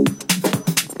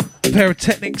a pair of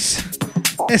Technics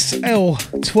SL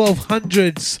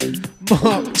 1200s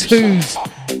Mark IIs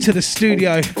to the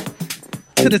studio,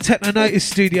 to the Techno Notice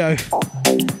studio.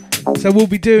 So we'll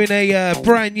be doing a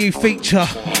brand new feature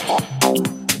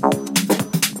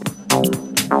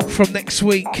from next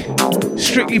week,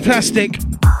 Strictly Plastic,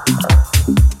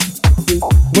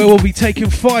 where we'll be taking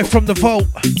 5 from the vault,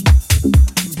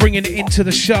 bringing it into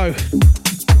the show.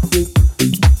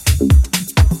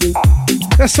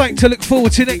 That's something to look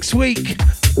forward to next week.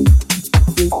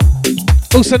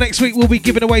 Also next week we'll be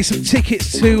giving away some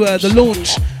tickets to the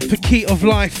launch for Key of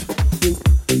Life.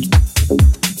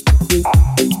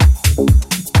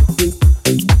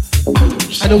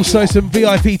 And also some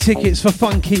VIP tickets for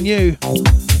Funkin' You.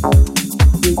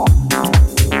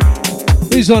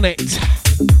 Who's on it?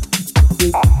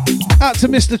 Out to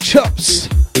Mr. Chops.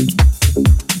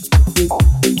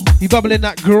 You bubbling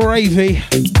that gravy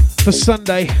for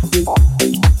Sunday.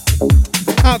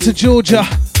 Out to Georgia.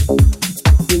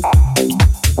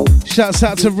 Shouts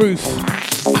out to Ruth.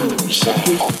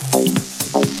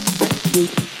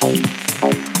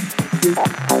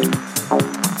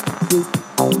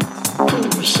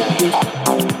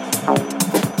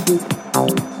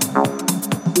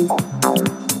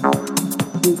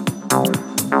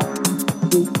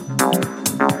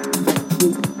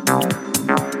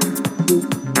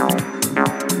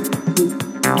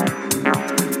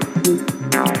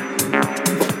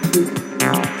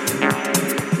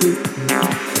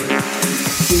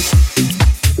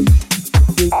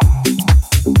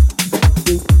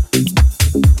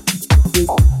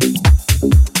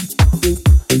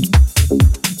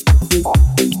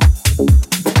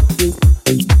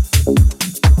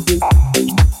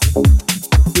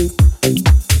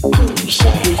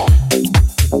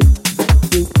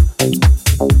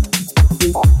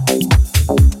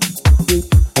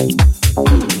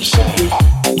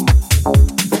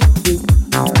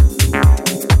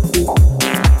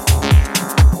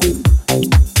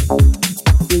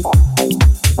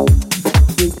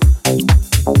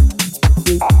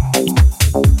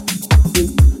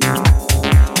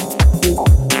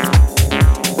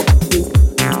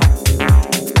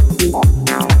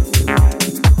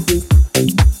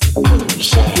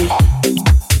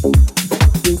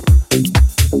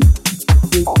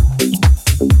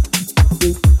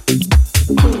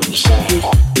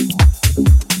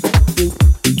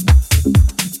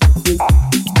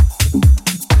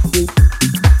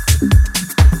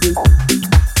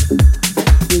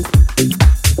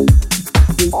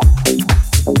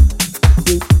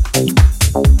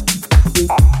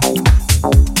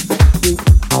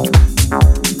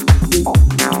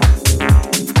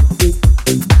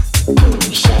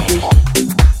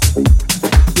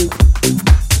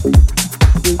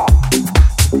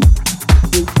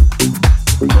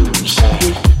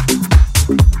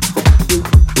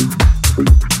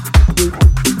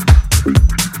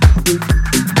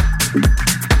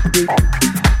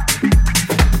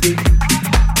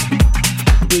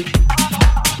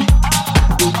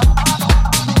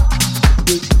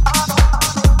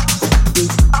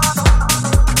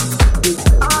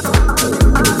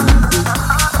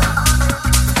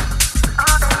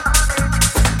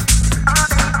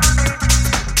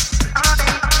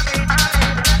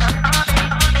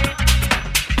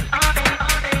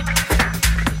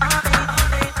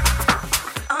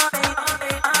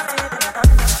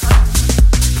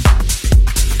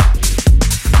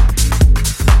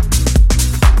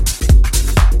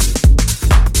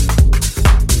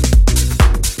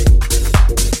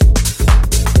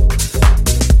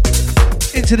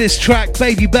 To this track,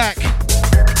 Baby Back,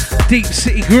 Deep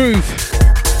City Groove.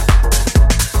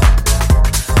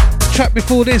 Track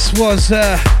before this was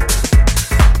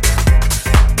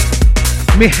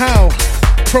Michal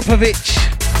Propovich.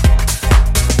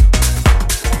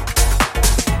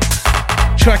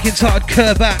 Track entitled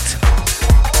Kerbat.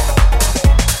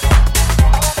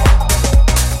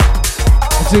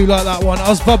 I do like that one. I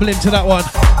was bubbling to that one.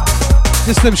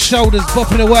 Just them shoulders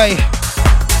bopping away.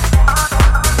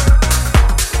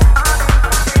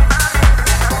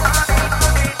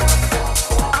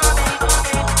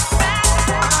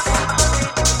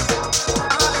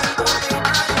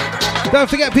 Don't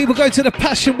forget, people, go to the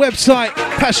Passion website,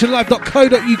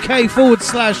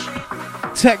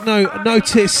 passionlive.co.uk/Techno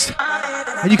Notice,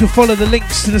 and you can follow the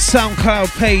links to the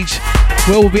SoundCloud page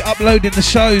where we'll be uploading the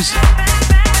shows,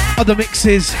 other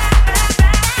mixes,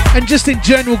 and just in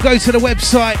general, go to the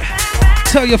website,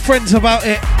 tell your friends about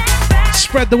it,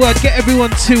 spread the word, get everyone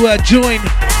to join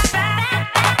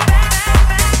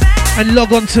and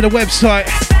log on to the website.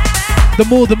 The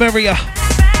more the merrier.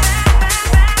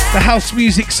 The House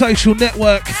Music Social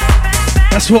Network.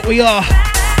 That's what we are.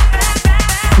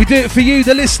 We do it for you,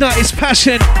 the listener. It's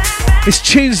Passion. It's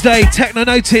Tuesday, Techno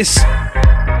Notice.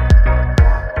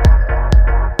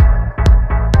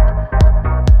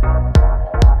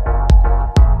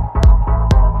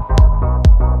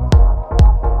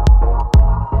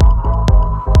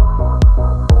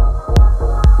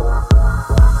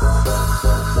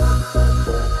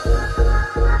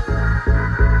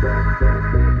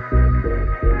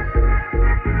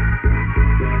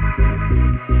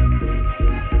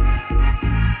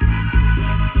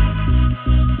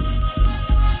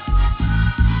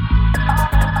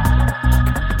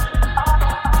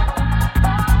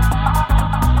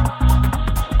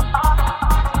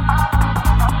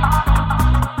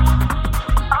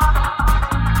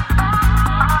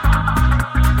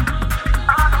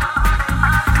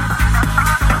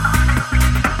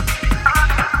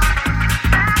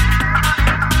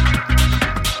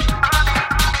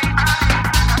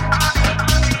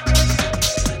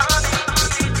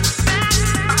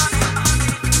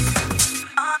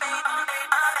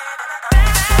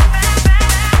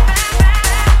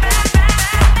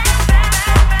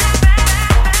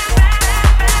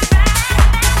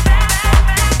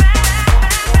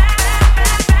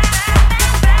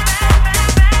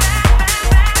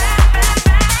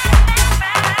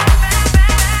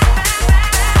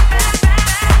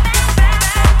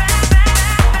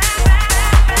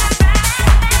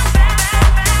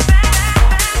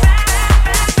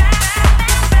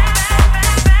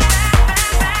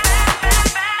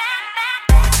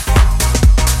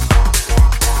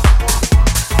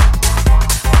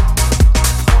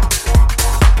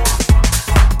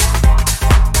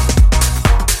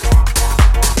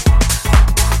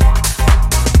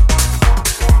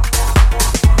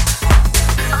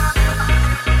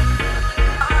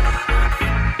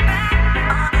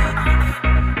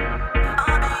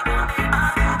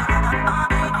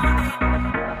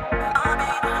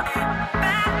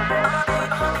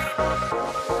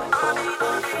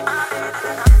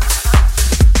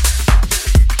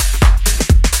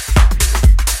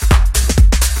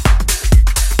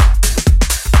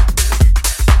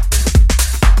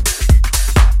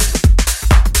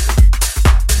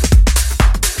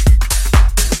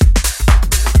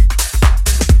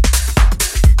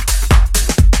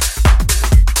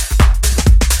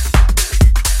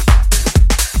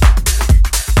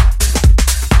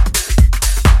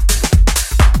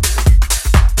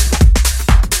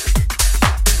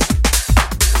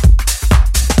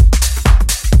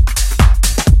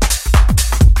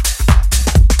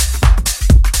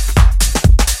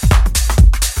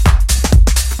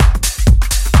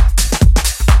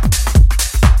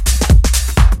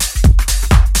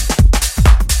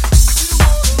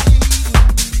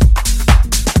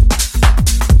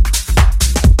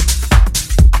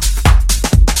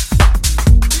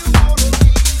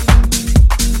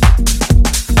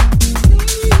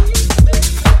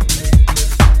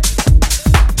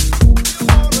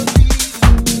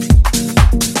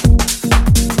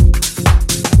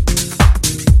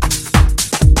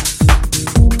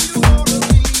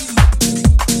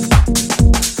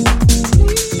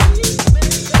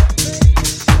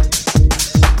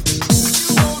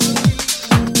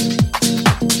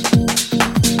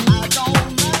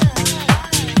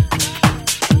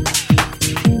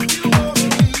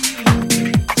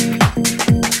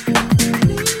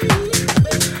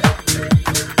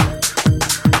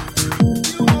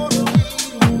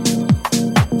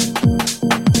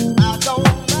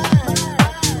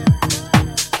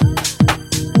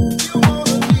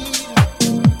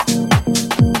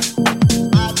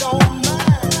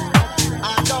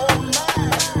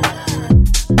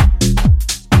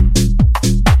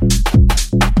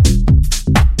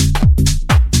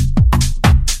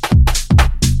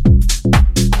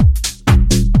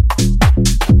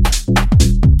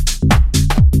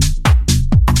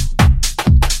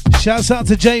 Shouts out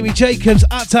to Jamie Jacobs,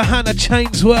 out to Hannah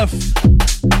Chainsworth,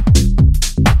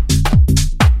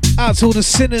 out to all the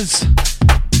sinners,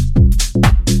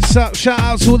 shout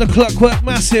out to all the Clockwork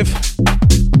Massive,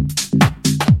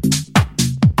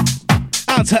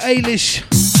 out to Ailish,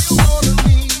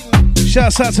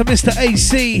 shouts out to Mr.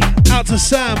 AC, out to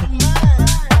Sam,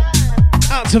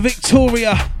 out to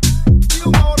Victoria,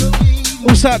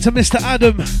 also out to Mr.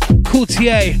 Adam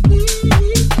Courtier.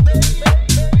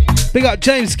 Big up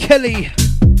James Kelly.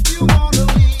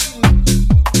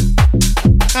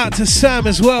 Out to Sam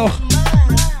as well.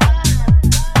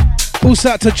 Also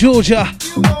out to Georgia.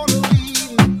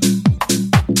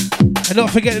 And not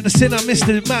forgetting to send out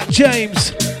Mr. Matt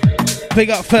James. Big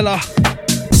up fella.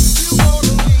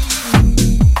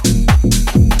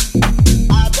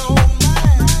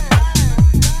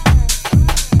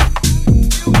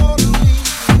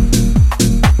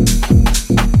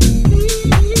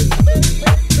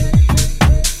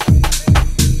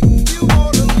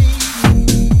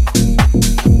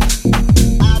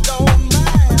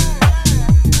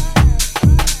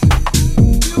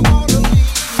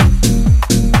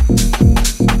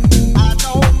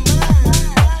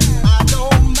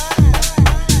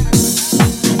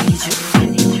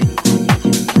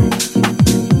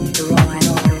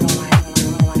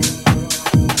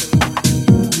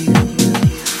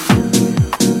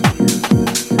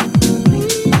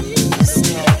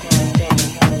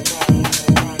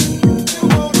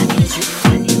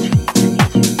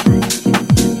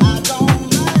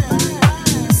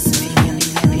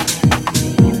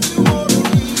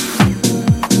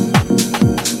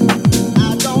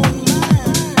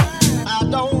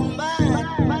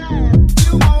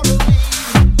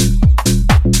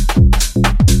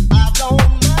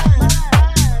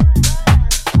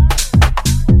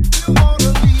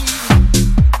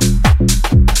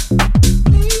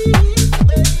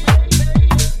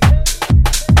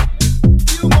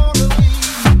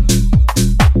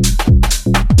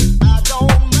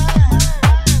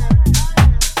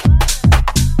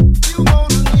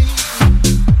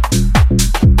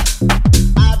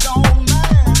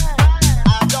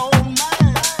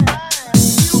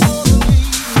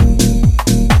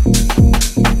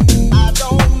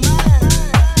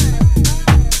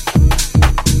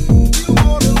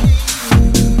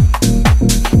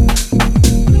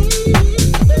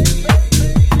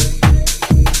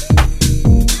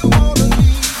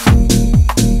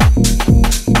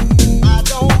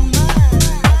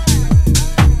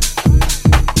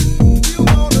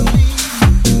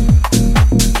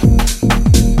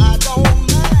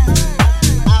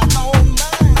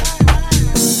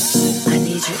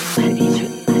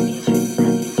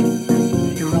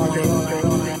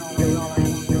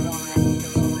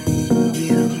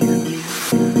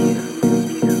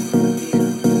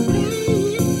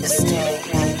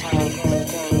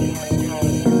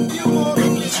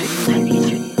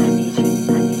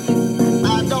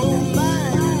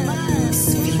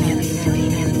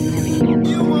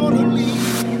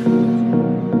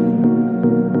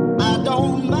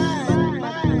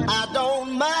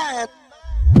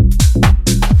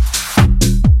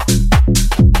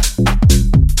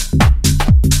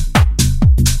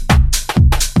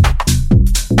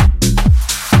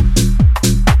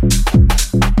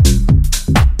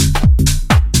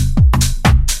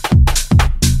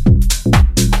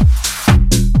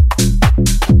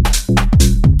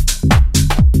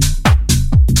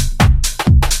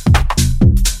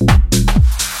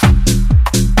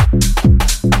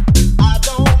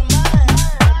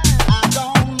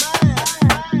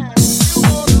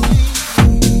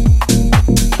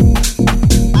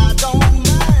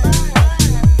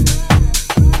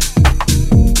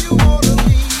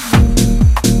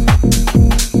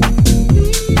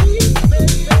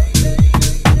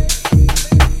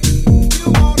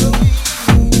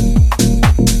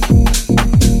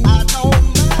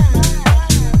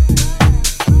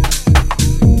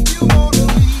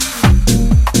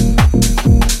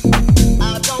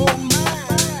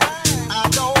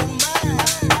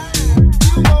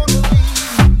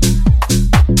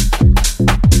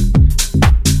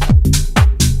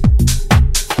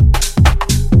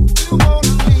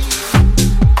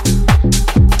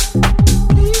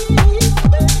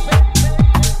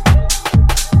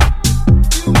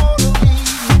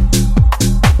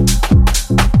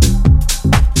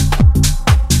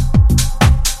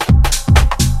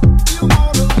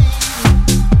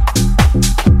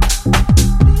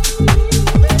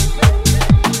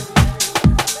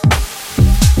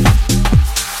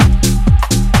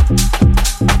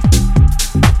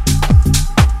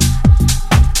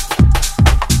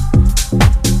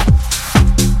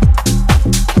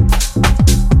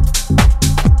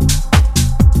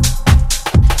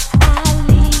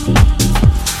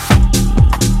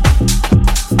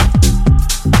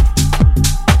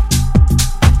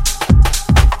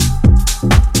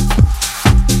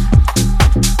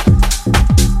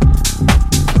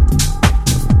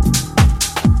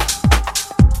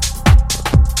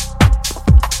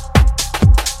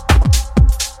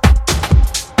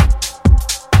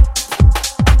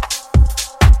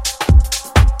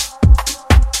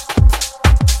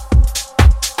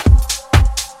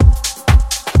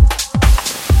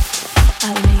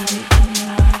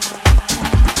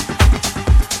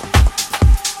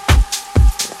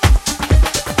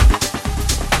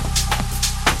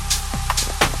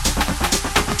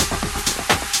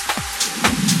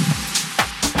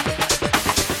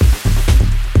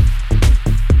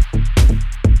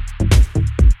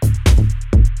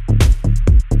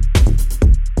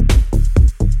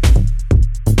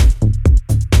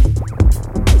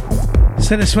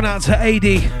 Send this one out to AD.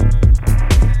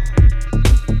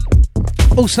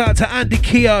 Also out to Andy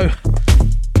Keogh.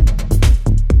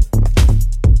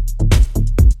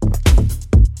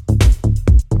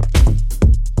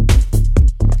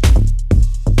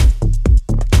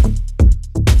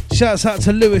 Shouts out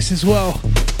to Lewis as well.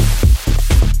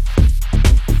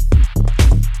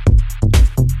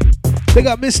 Big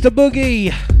up Mr.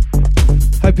 Boogie.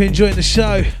 Hope you're enjoying the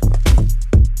show.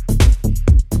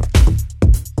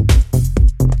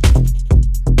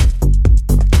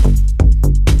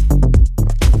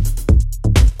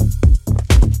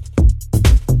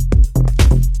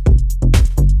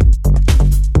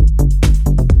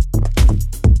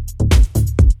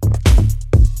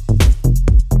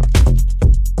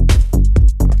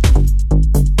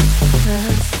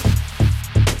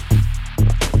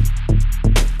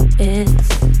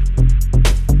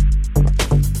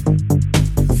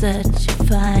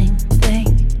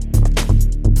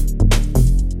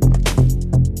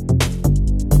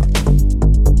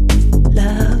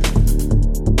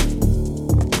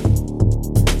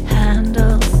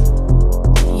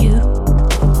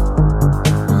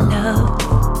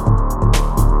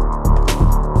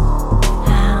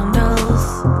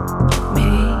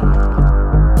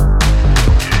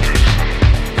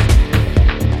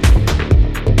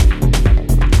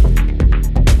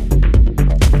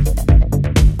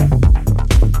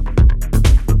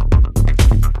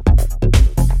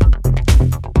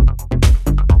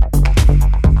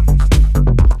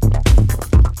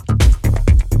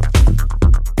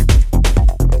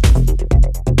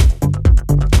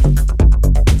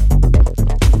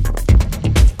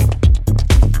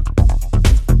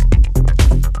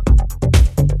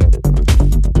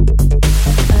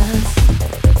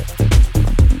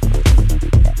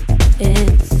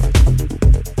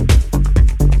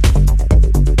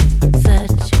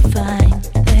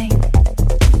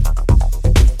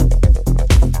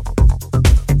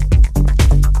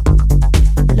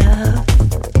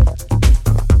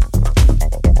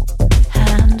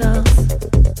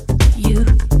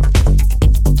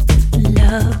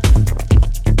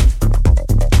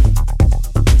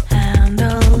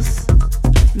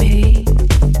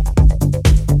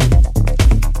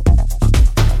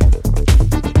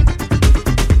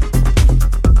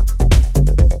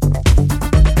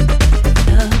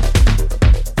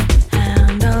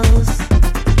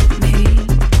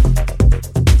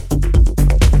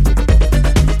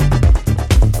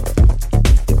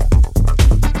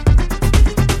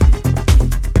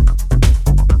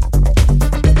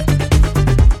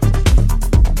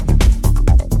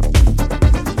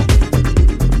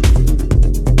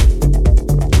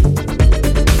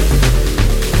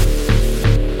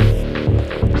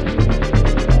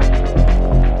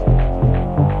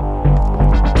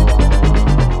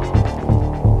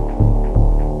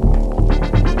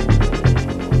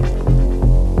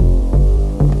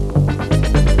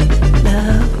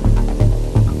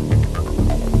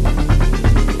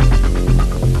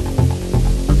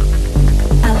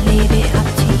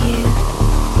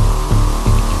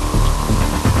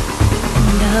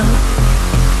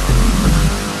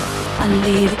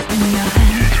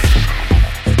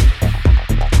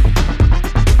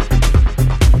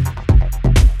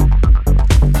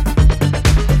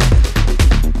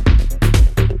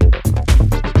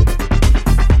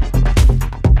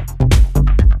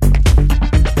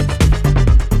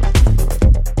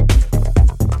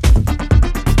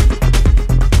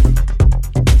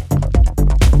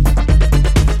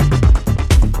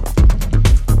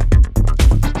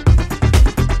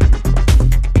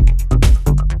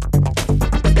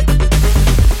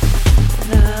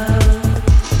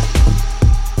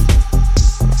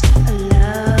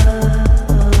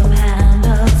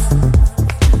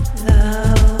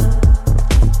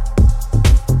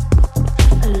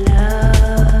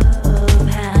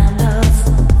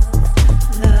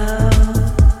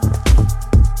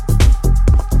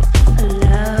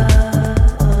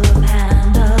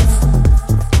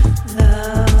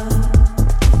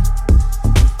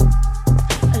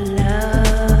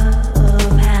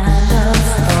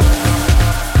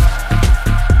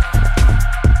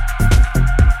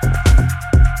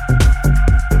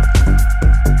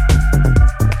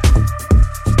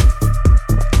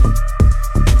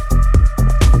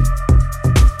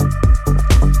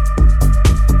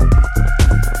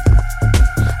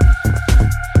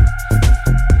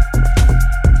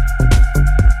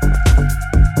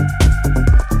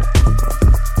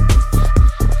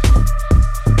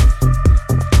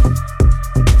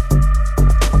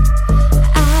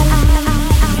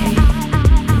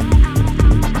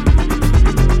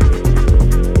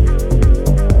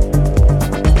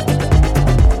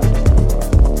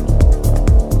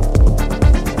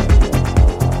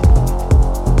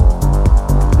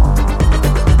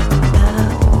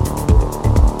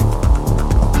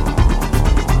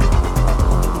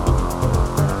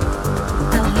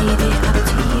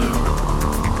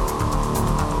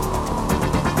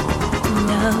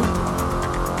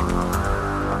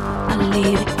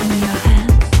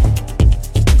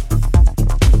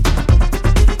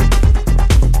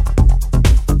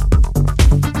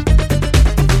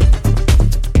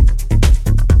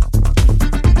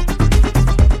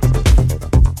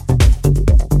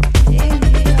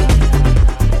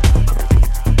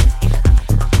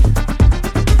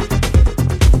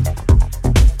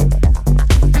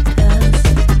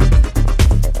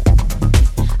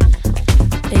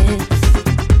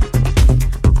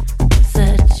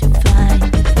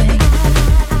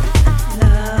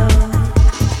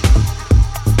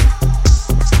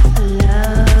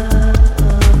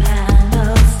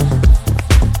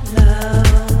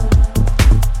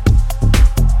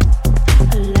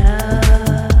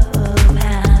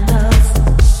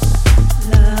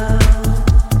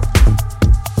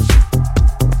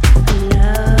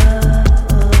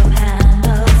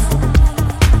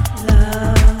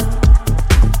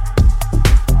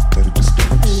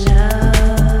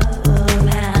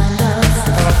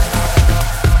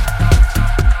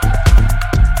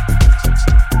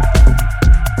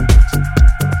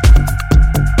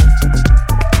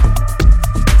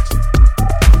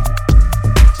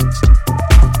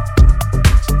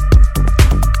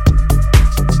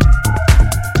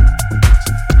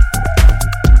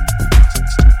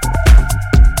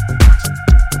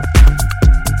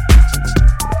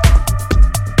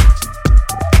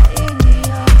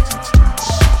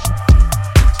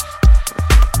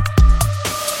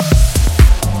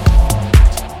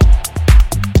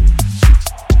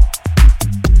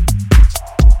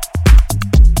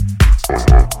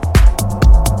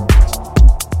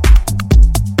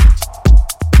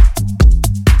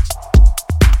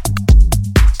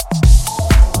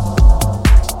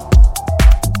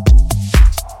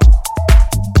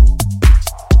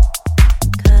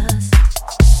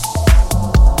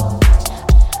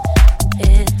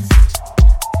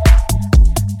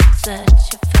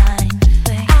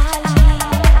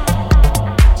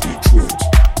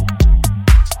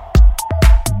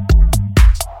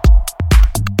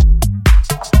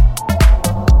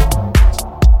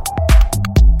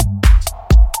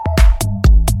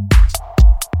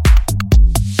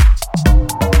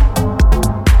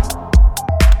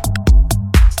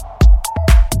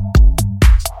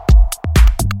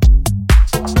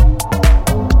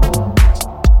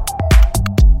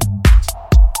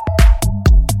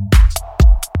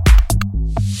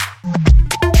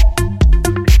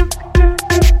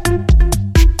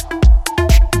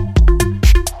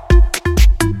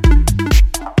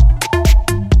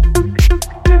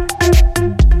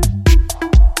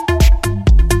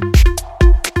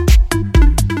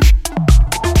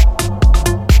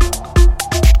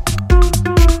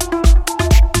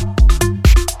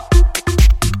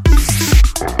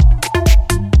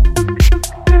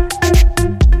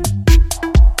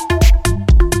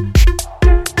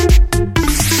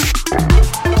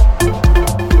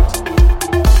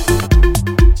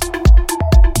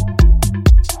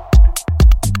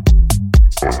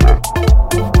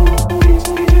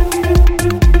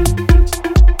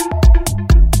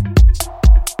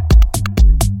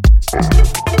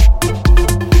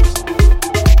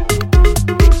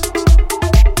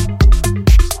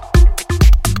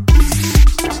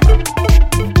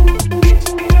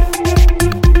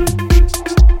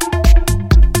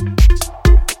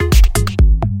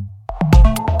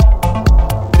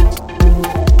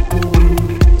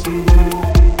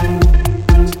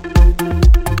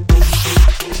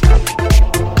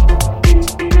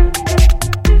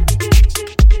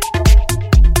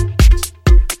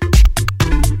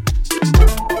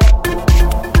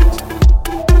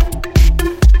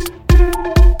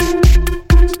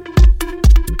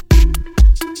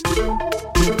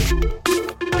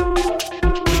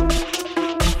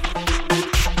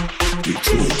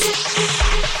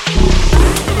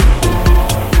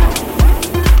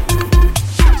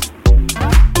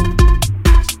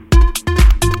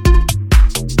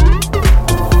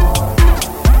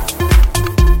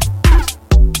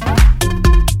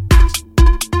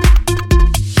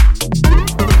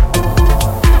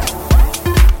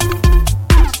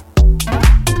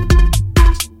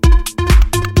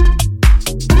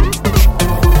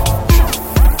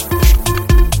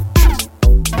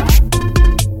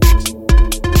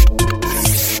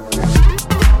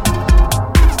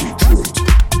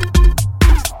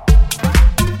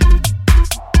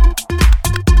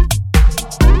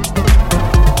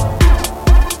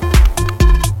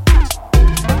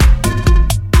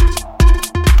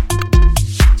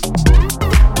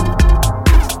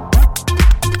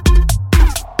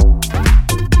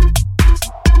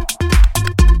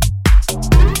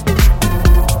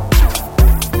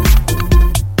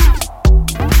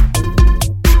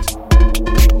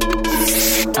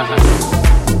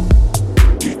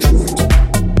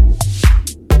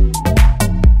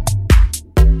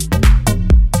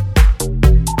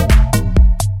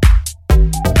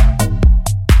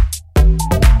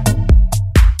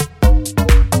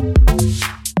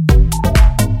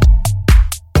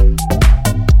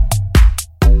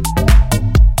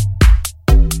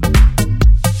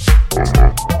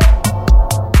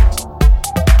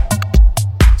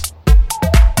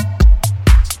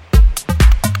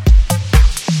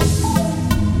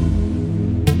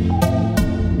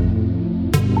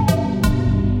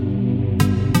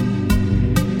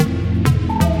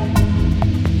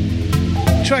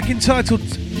 Track entitled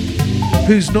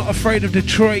Who's Not Afraid of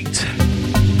Detroit,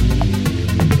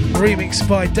 remixed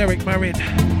by Derek Marin.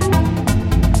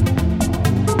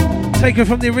 Taken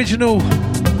from the original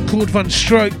called Von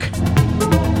Stroke.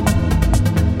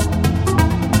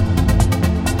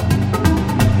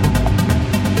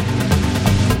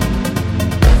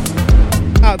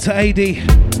 Out to AD.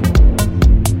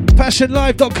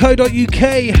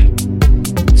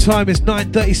 PassionLive.co.uk. Time is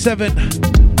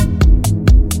 9:37.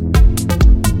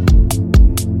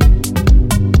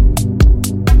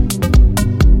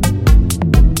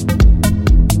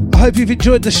 I hope you've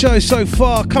enjoyed the show so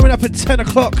far. Coming up at 10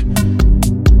 o'clock.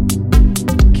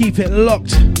 Keep it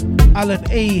locked. Alan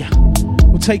E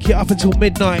will take you up until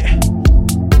midnight.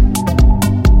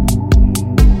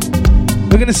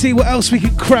 We're going to see what else we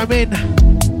can cram in.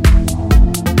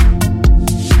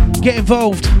 Get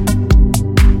involved.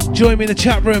 Join me in the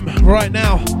chat room right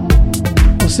now.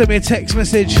 Or send me a text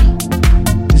message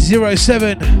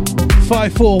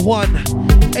 07541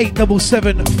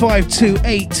 877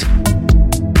 528.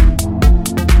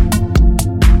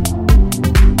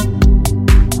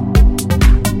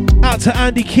 Out to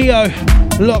Andy Keogh,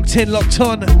 locked in, locked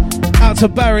on. Out to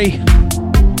Barry.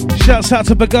 Shouts out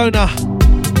to Bagona.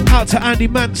 Out to Andy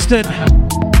Manston.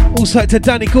 Also to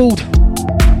Danny Gould.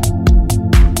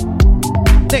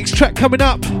 Next track coming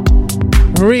up.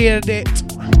 Re-edit.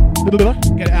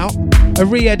 Get it out. A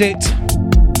re-edit.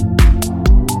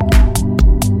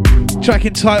 Track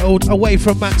entitled Away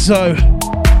from Matzo.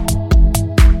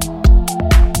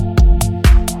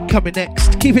 Coming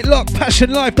next. Keep it locked.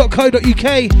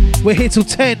 PassionLive.co.uk. We're here till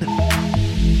 10.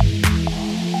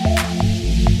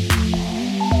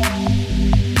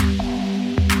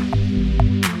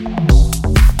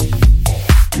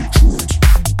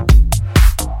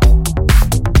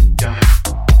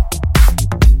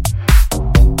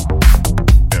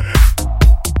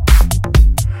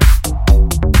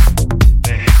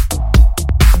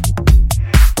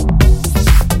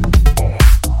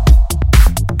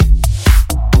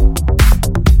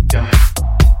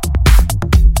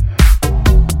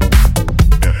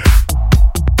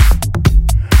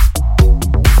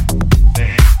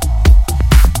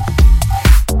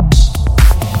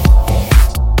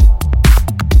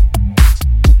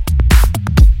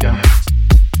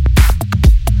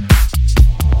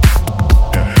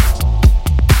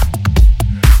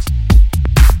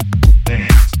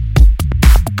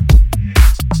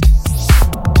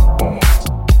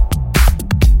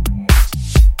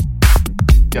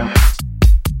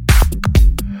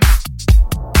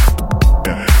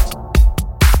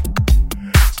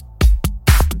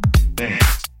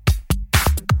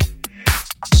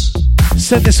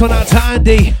 Send this one out to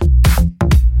Andy.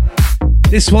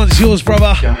 This one's yours,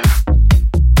 brother.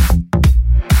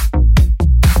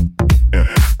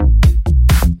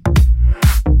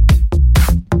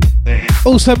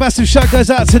 Also, massive shout goes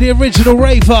out to the original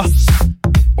raver.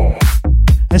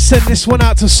 And send this one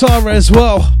out to Sarah as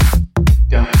well.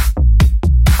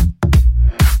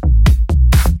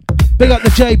 Big up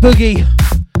the J Boogie.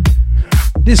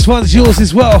 This one's yours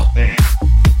as well.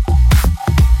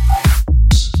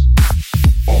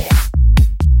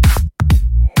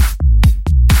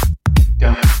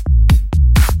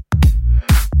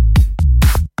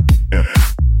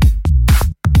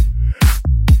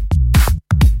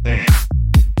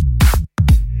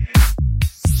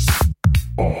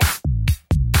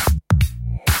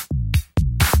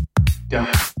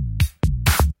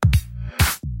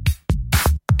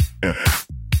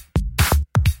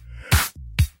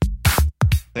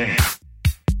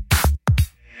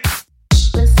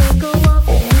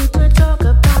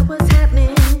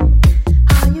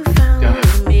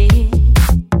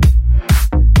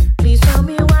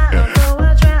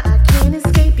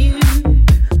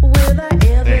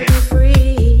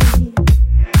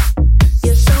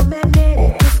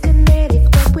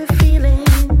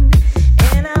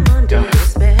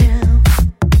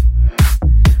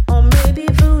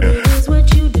 Is what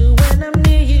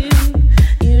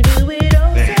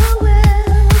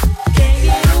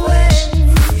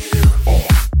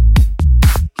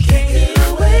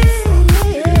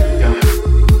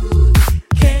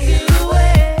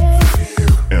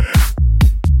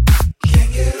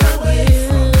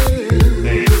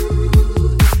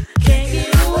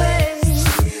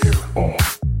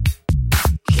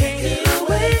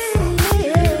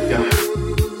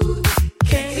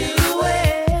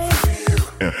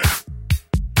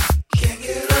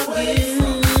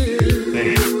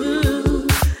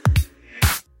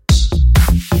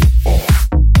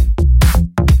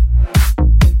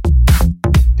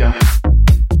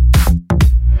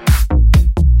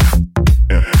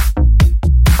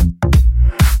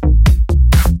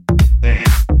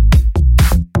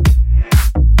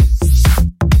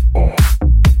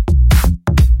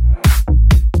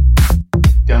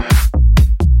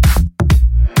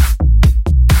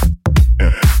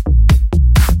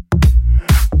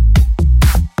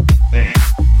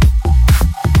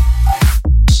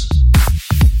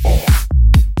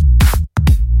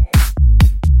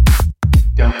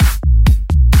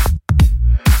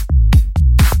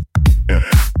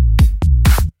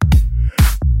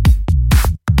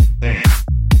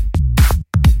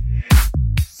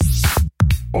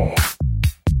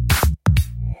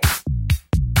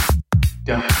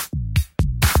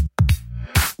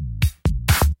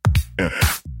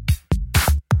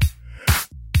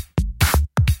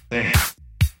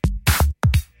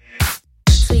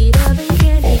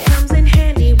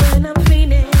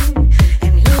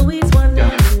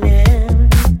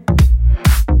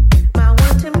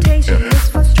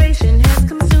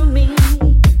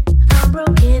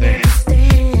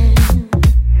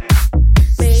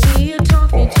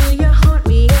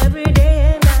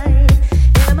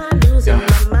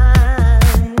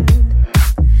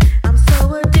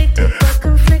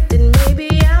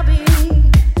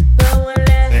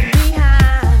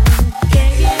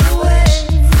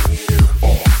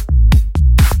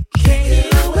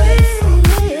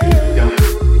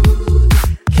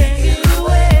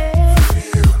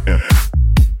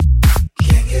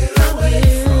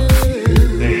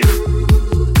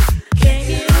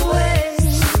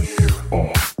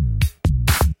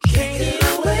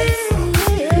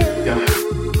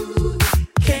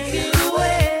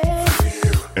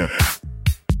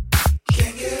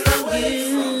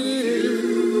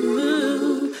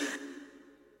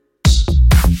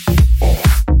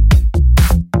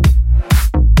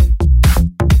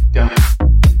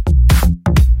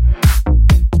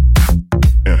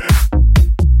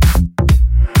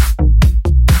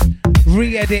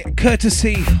Re-edit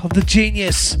courtesy of the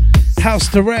genius House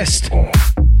to Rest.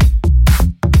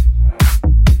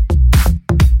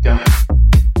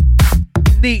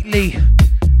 Neatly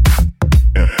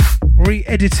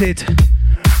re-edited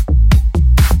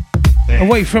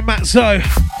away from Matt Zoe.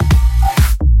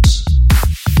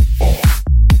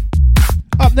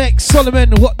 Up next,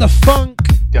 Solomon, What the Funk.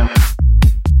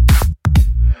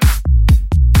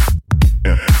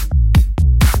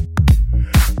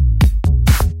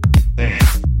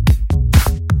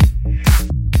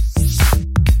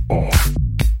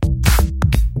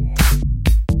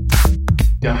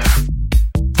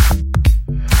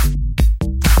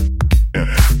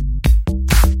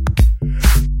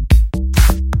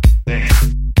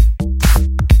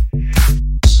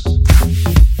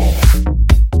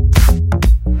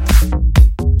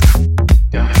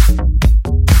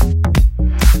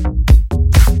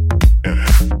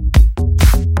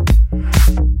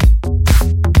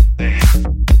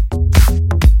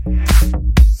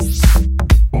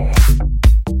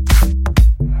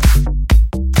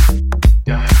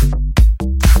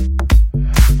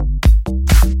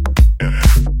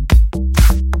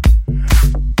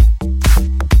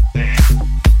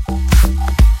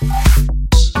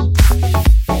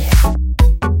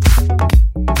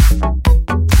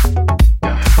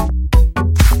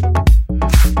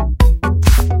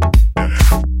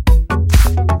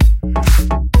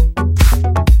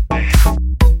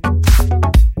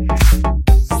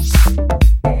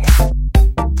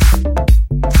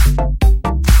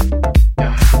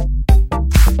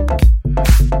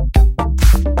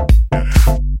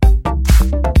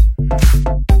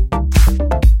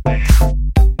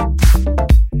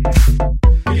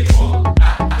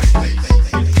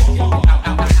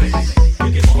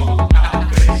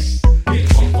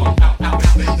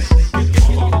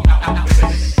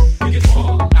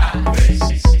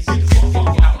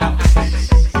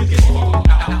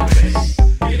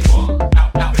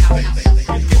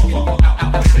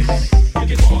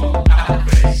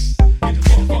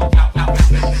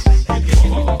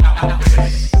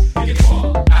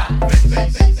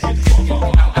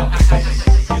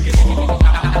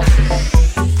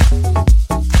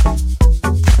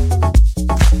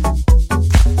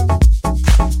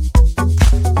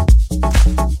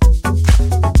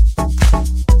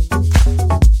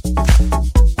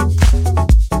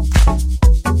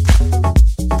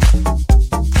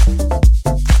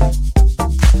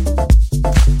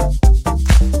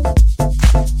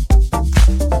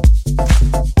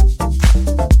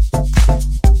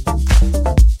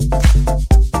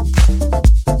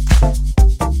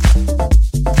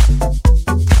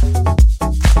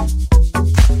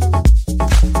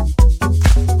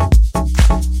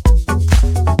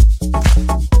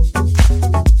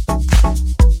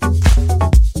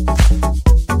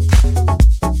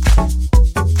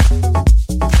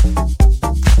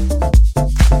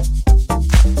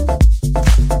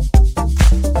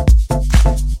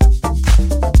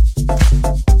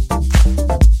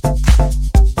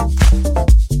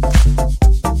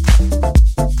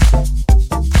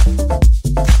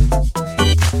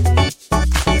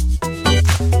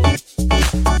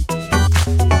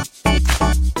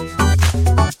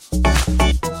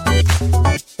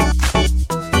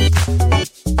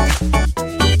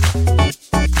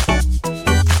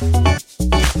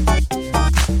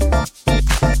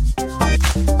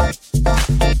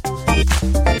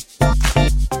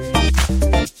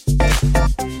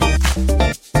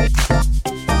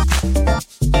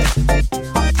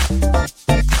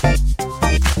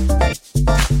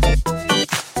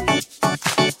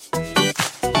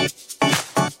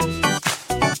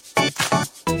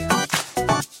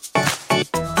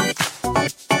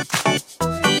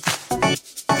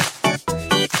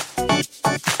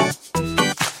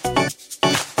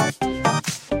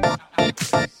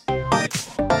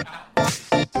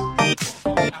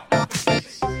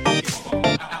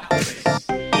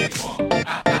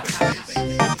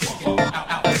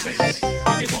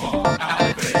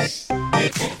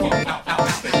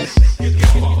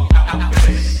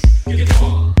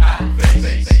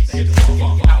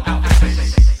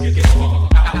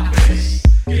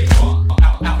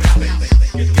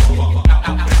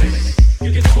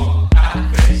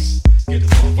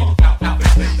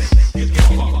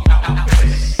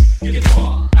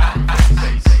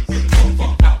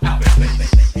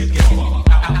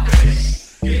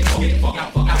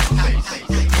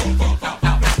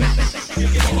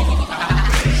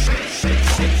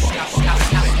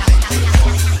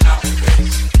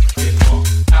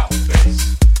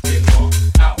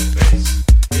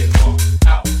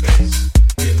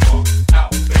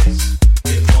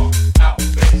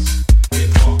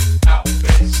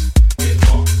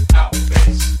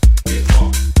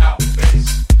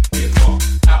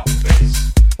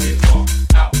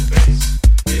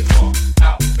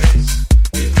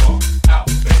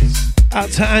 Out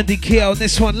to Andy Keogh on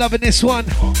this one, loving this one.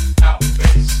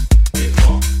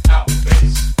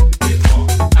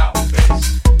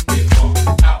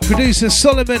 Producer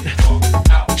Solomon,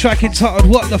 track entitled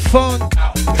What the Funk.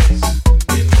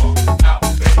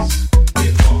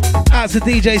 Out to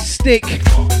DJ Stick,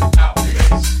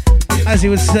 as he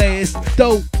would say, it's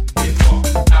dope.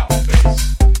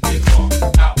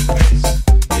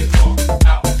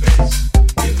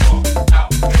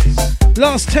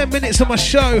 Last 10 minutes of my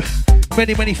show.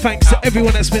 Many, many thanks to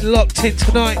everyone that's been locked in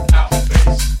tonight.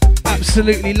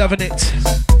 Absolutely loving it.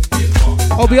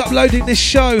 I'll be uploading this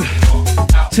show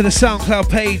to the SoundCloud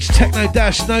page,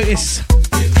 Techno-Notice,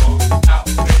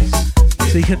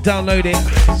 so you can download it,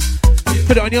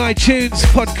 put it on your iTunes,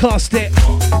 podcast it.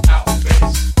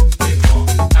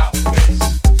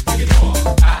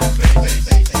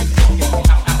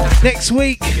 Next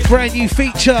week, brand new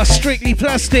feature, Strictly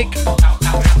Plastic,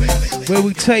 where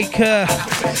we take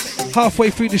halfway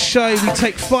through the show, we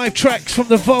take 5 tracks from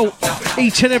the vault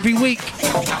each and every week.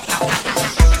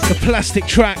 The plastic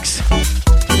tracks,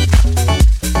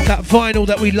 that vinyl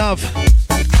that we love.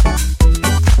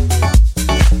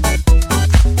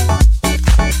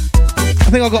 I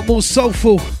think I got more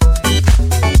soulful,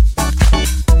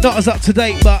 not as up to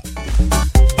date, but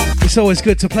it's always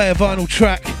good to play a vinyl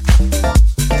track.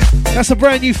 That's a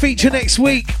brand new feature next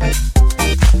week.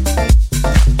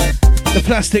 The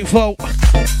Plastic Vault.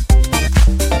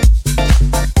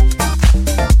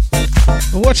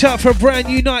 And watch out for a brand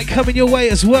new night coming your way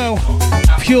as well.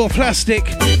 Pure Plastic.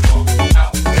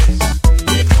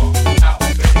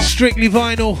 Strictly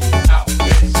vinyl.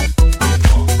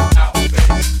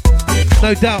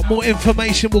 No doubt more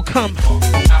information will come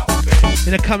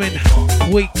in the coming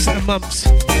weeks and months.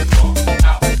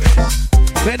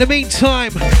 But in the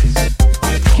meantime,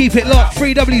 keep it locked.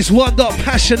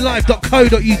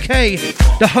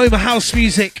 3ws1.passionlive.co.uk, the home of house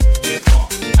music.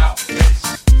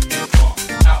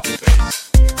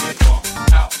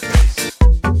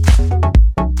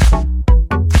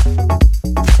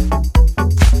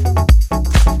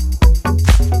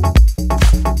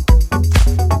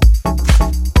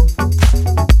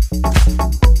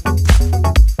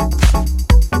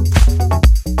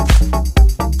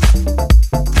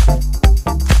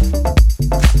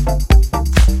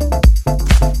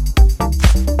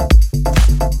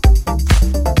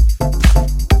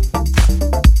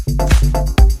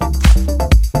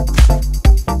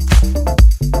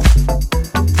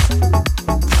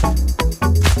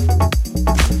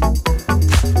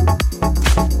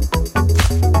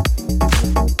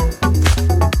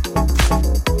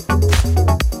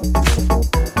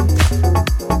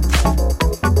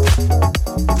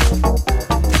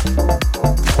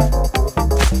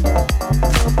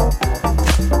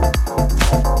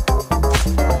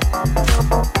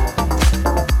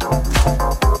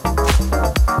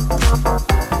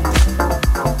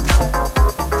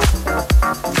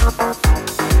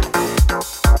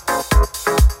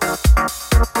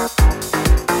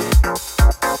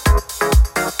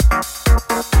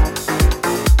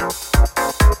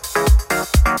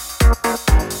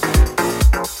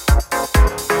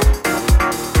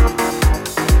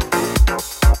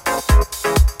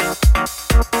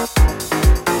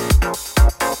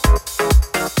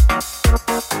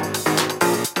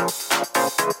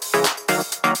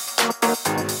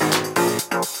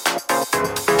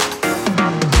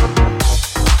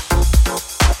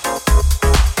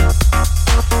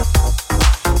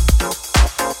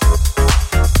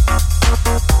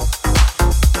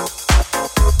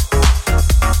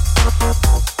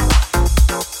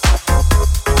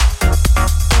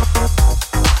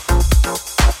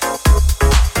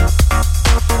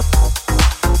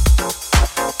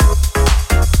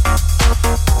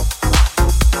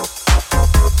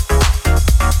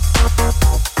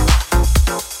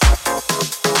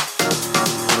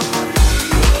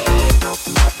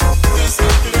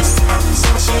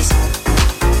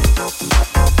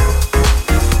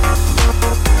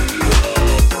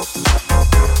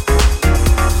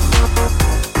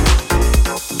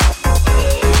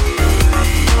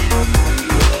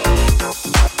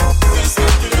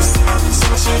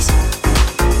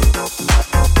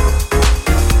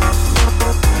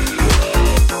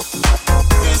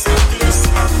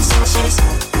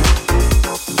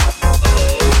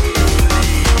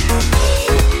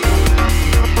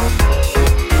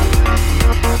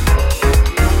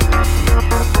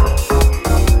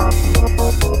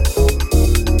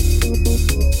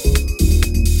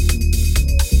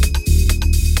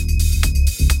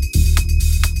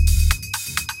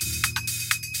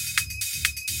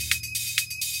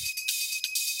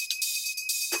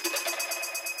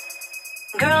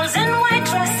 Girls in white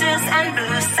dresses and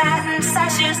blue satin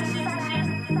sashes.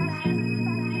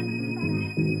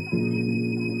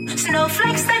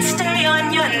 Snowflakes that stay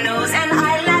on your nose and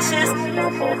eyelashes.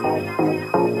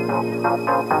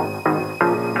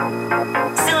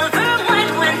 Silver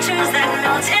white winters that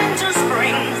melt into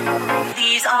spring.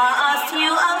 These are a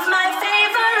few of my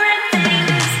favorite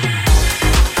things.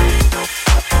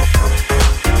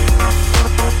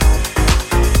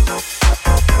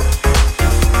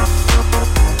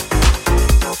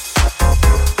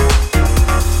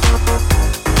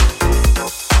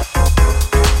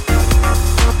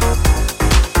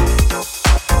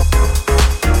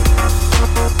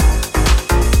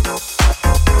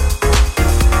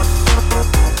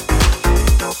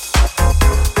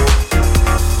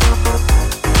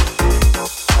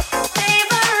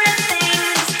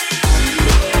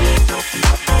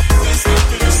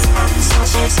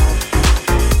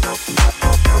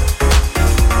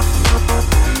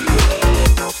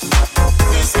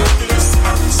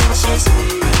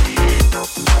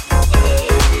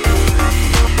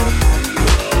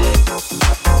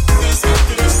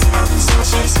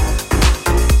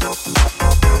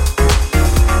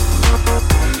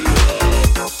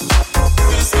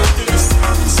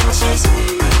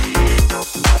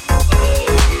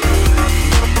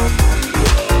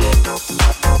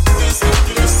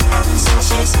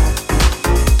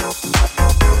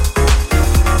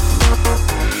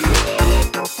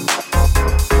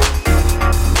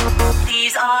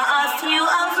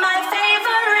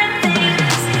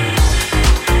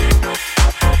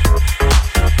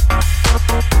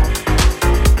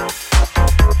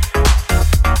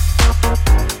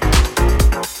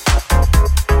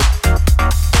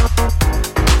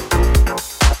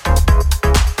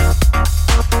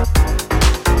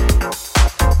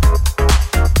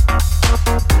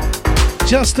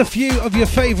 Just a few of your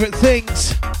favourite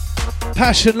things,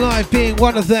 Passion Live being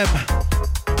one of them.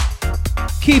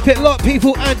 Keep it locked,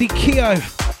 people. Andy Keogh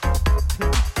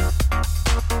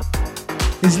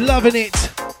is loving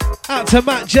it. Out to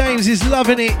Matt James is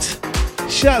loving it.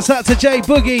 Shouts out to Jay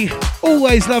Boogie,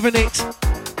 always loving it.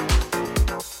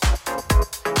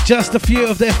 Just a few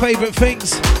of their favourite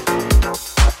things.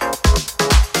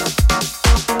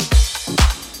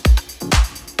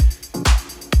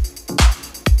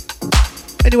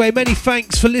 Anyway, many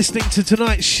thanks for listening to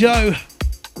tonight's show.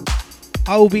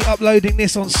 I will be uploading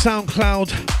this on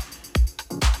SoundCloud.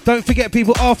 Don't forget,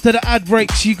 people, after the ad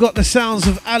breaks, you got the sounds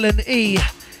of Alan E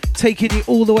taking you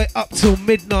all the way up till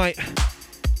midnight.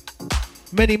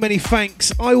 Many, many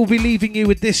thanks. I will be leaving you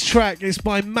with this track. It's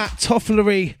by Matt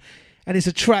Tofflery, and it's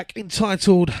a track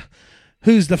entitled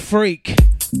Who's the Freak?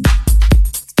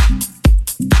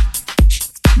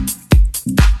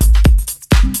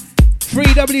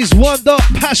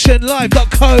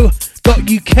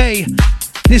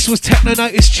 www.passionlive.co.uk. This was Techno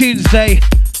Notice Tuesday.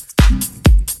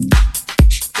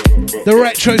 The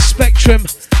Retro Spectrum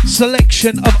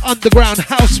selection of underground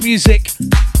house music.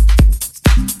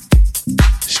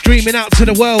 Streaming out to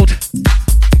the world.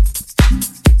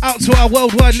 Out to our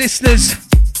worldwide listeners.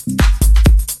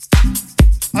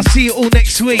 I'll see you all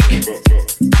next week.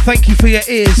 Thank you for your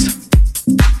ears.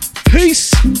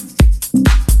 Peace.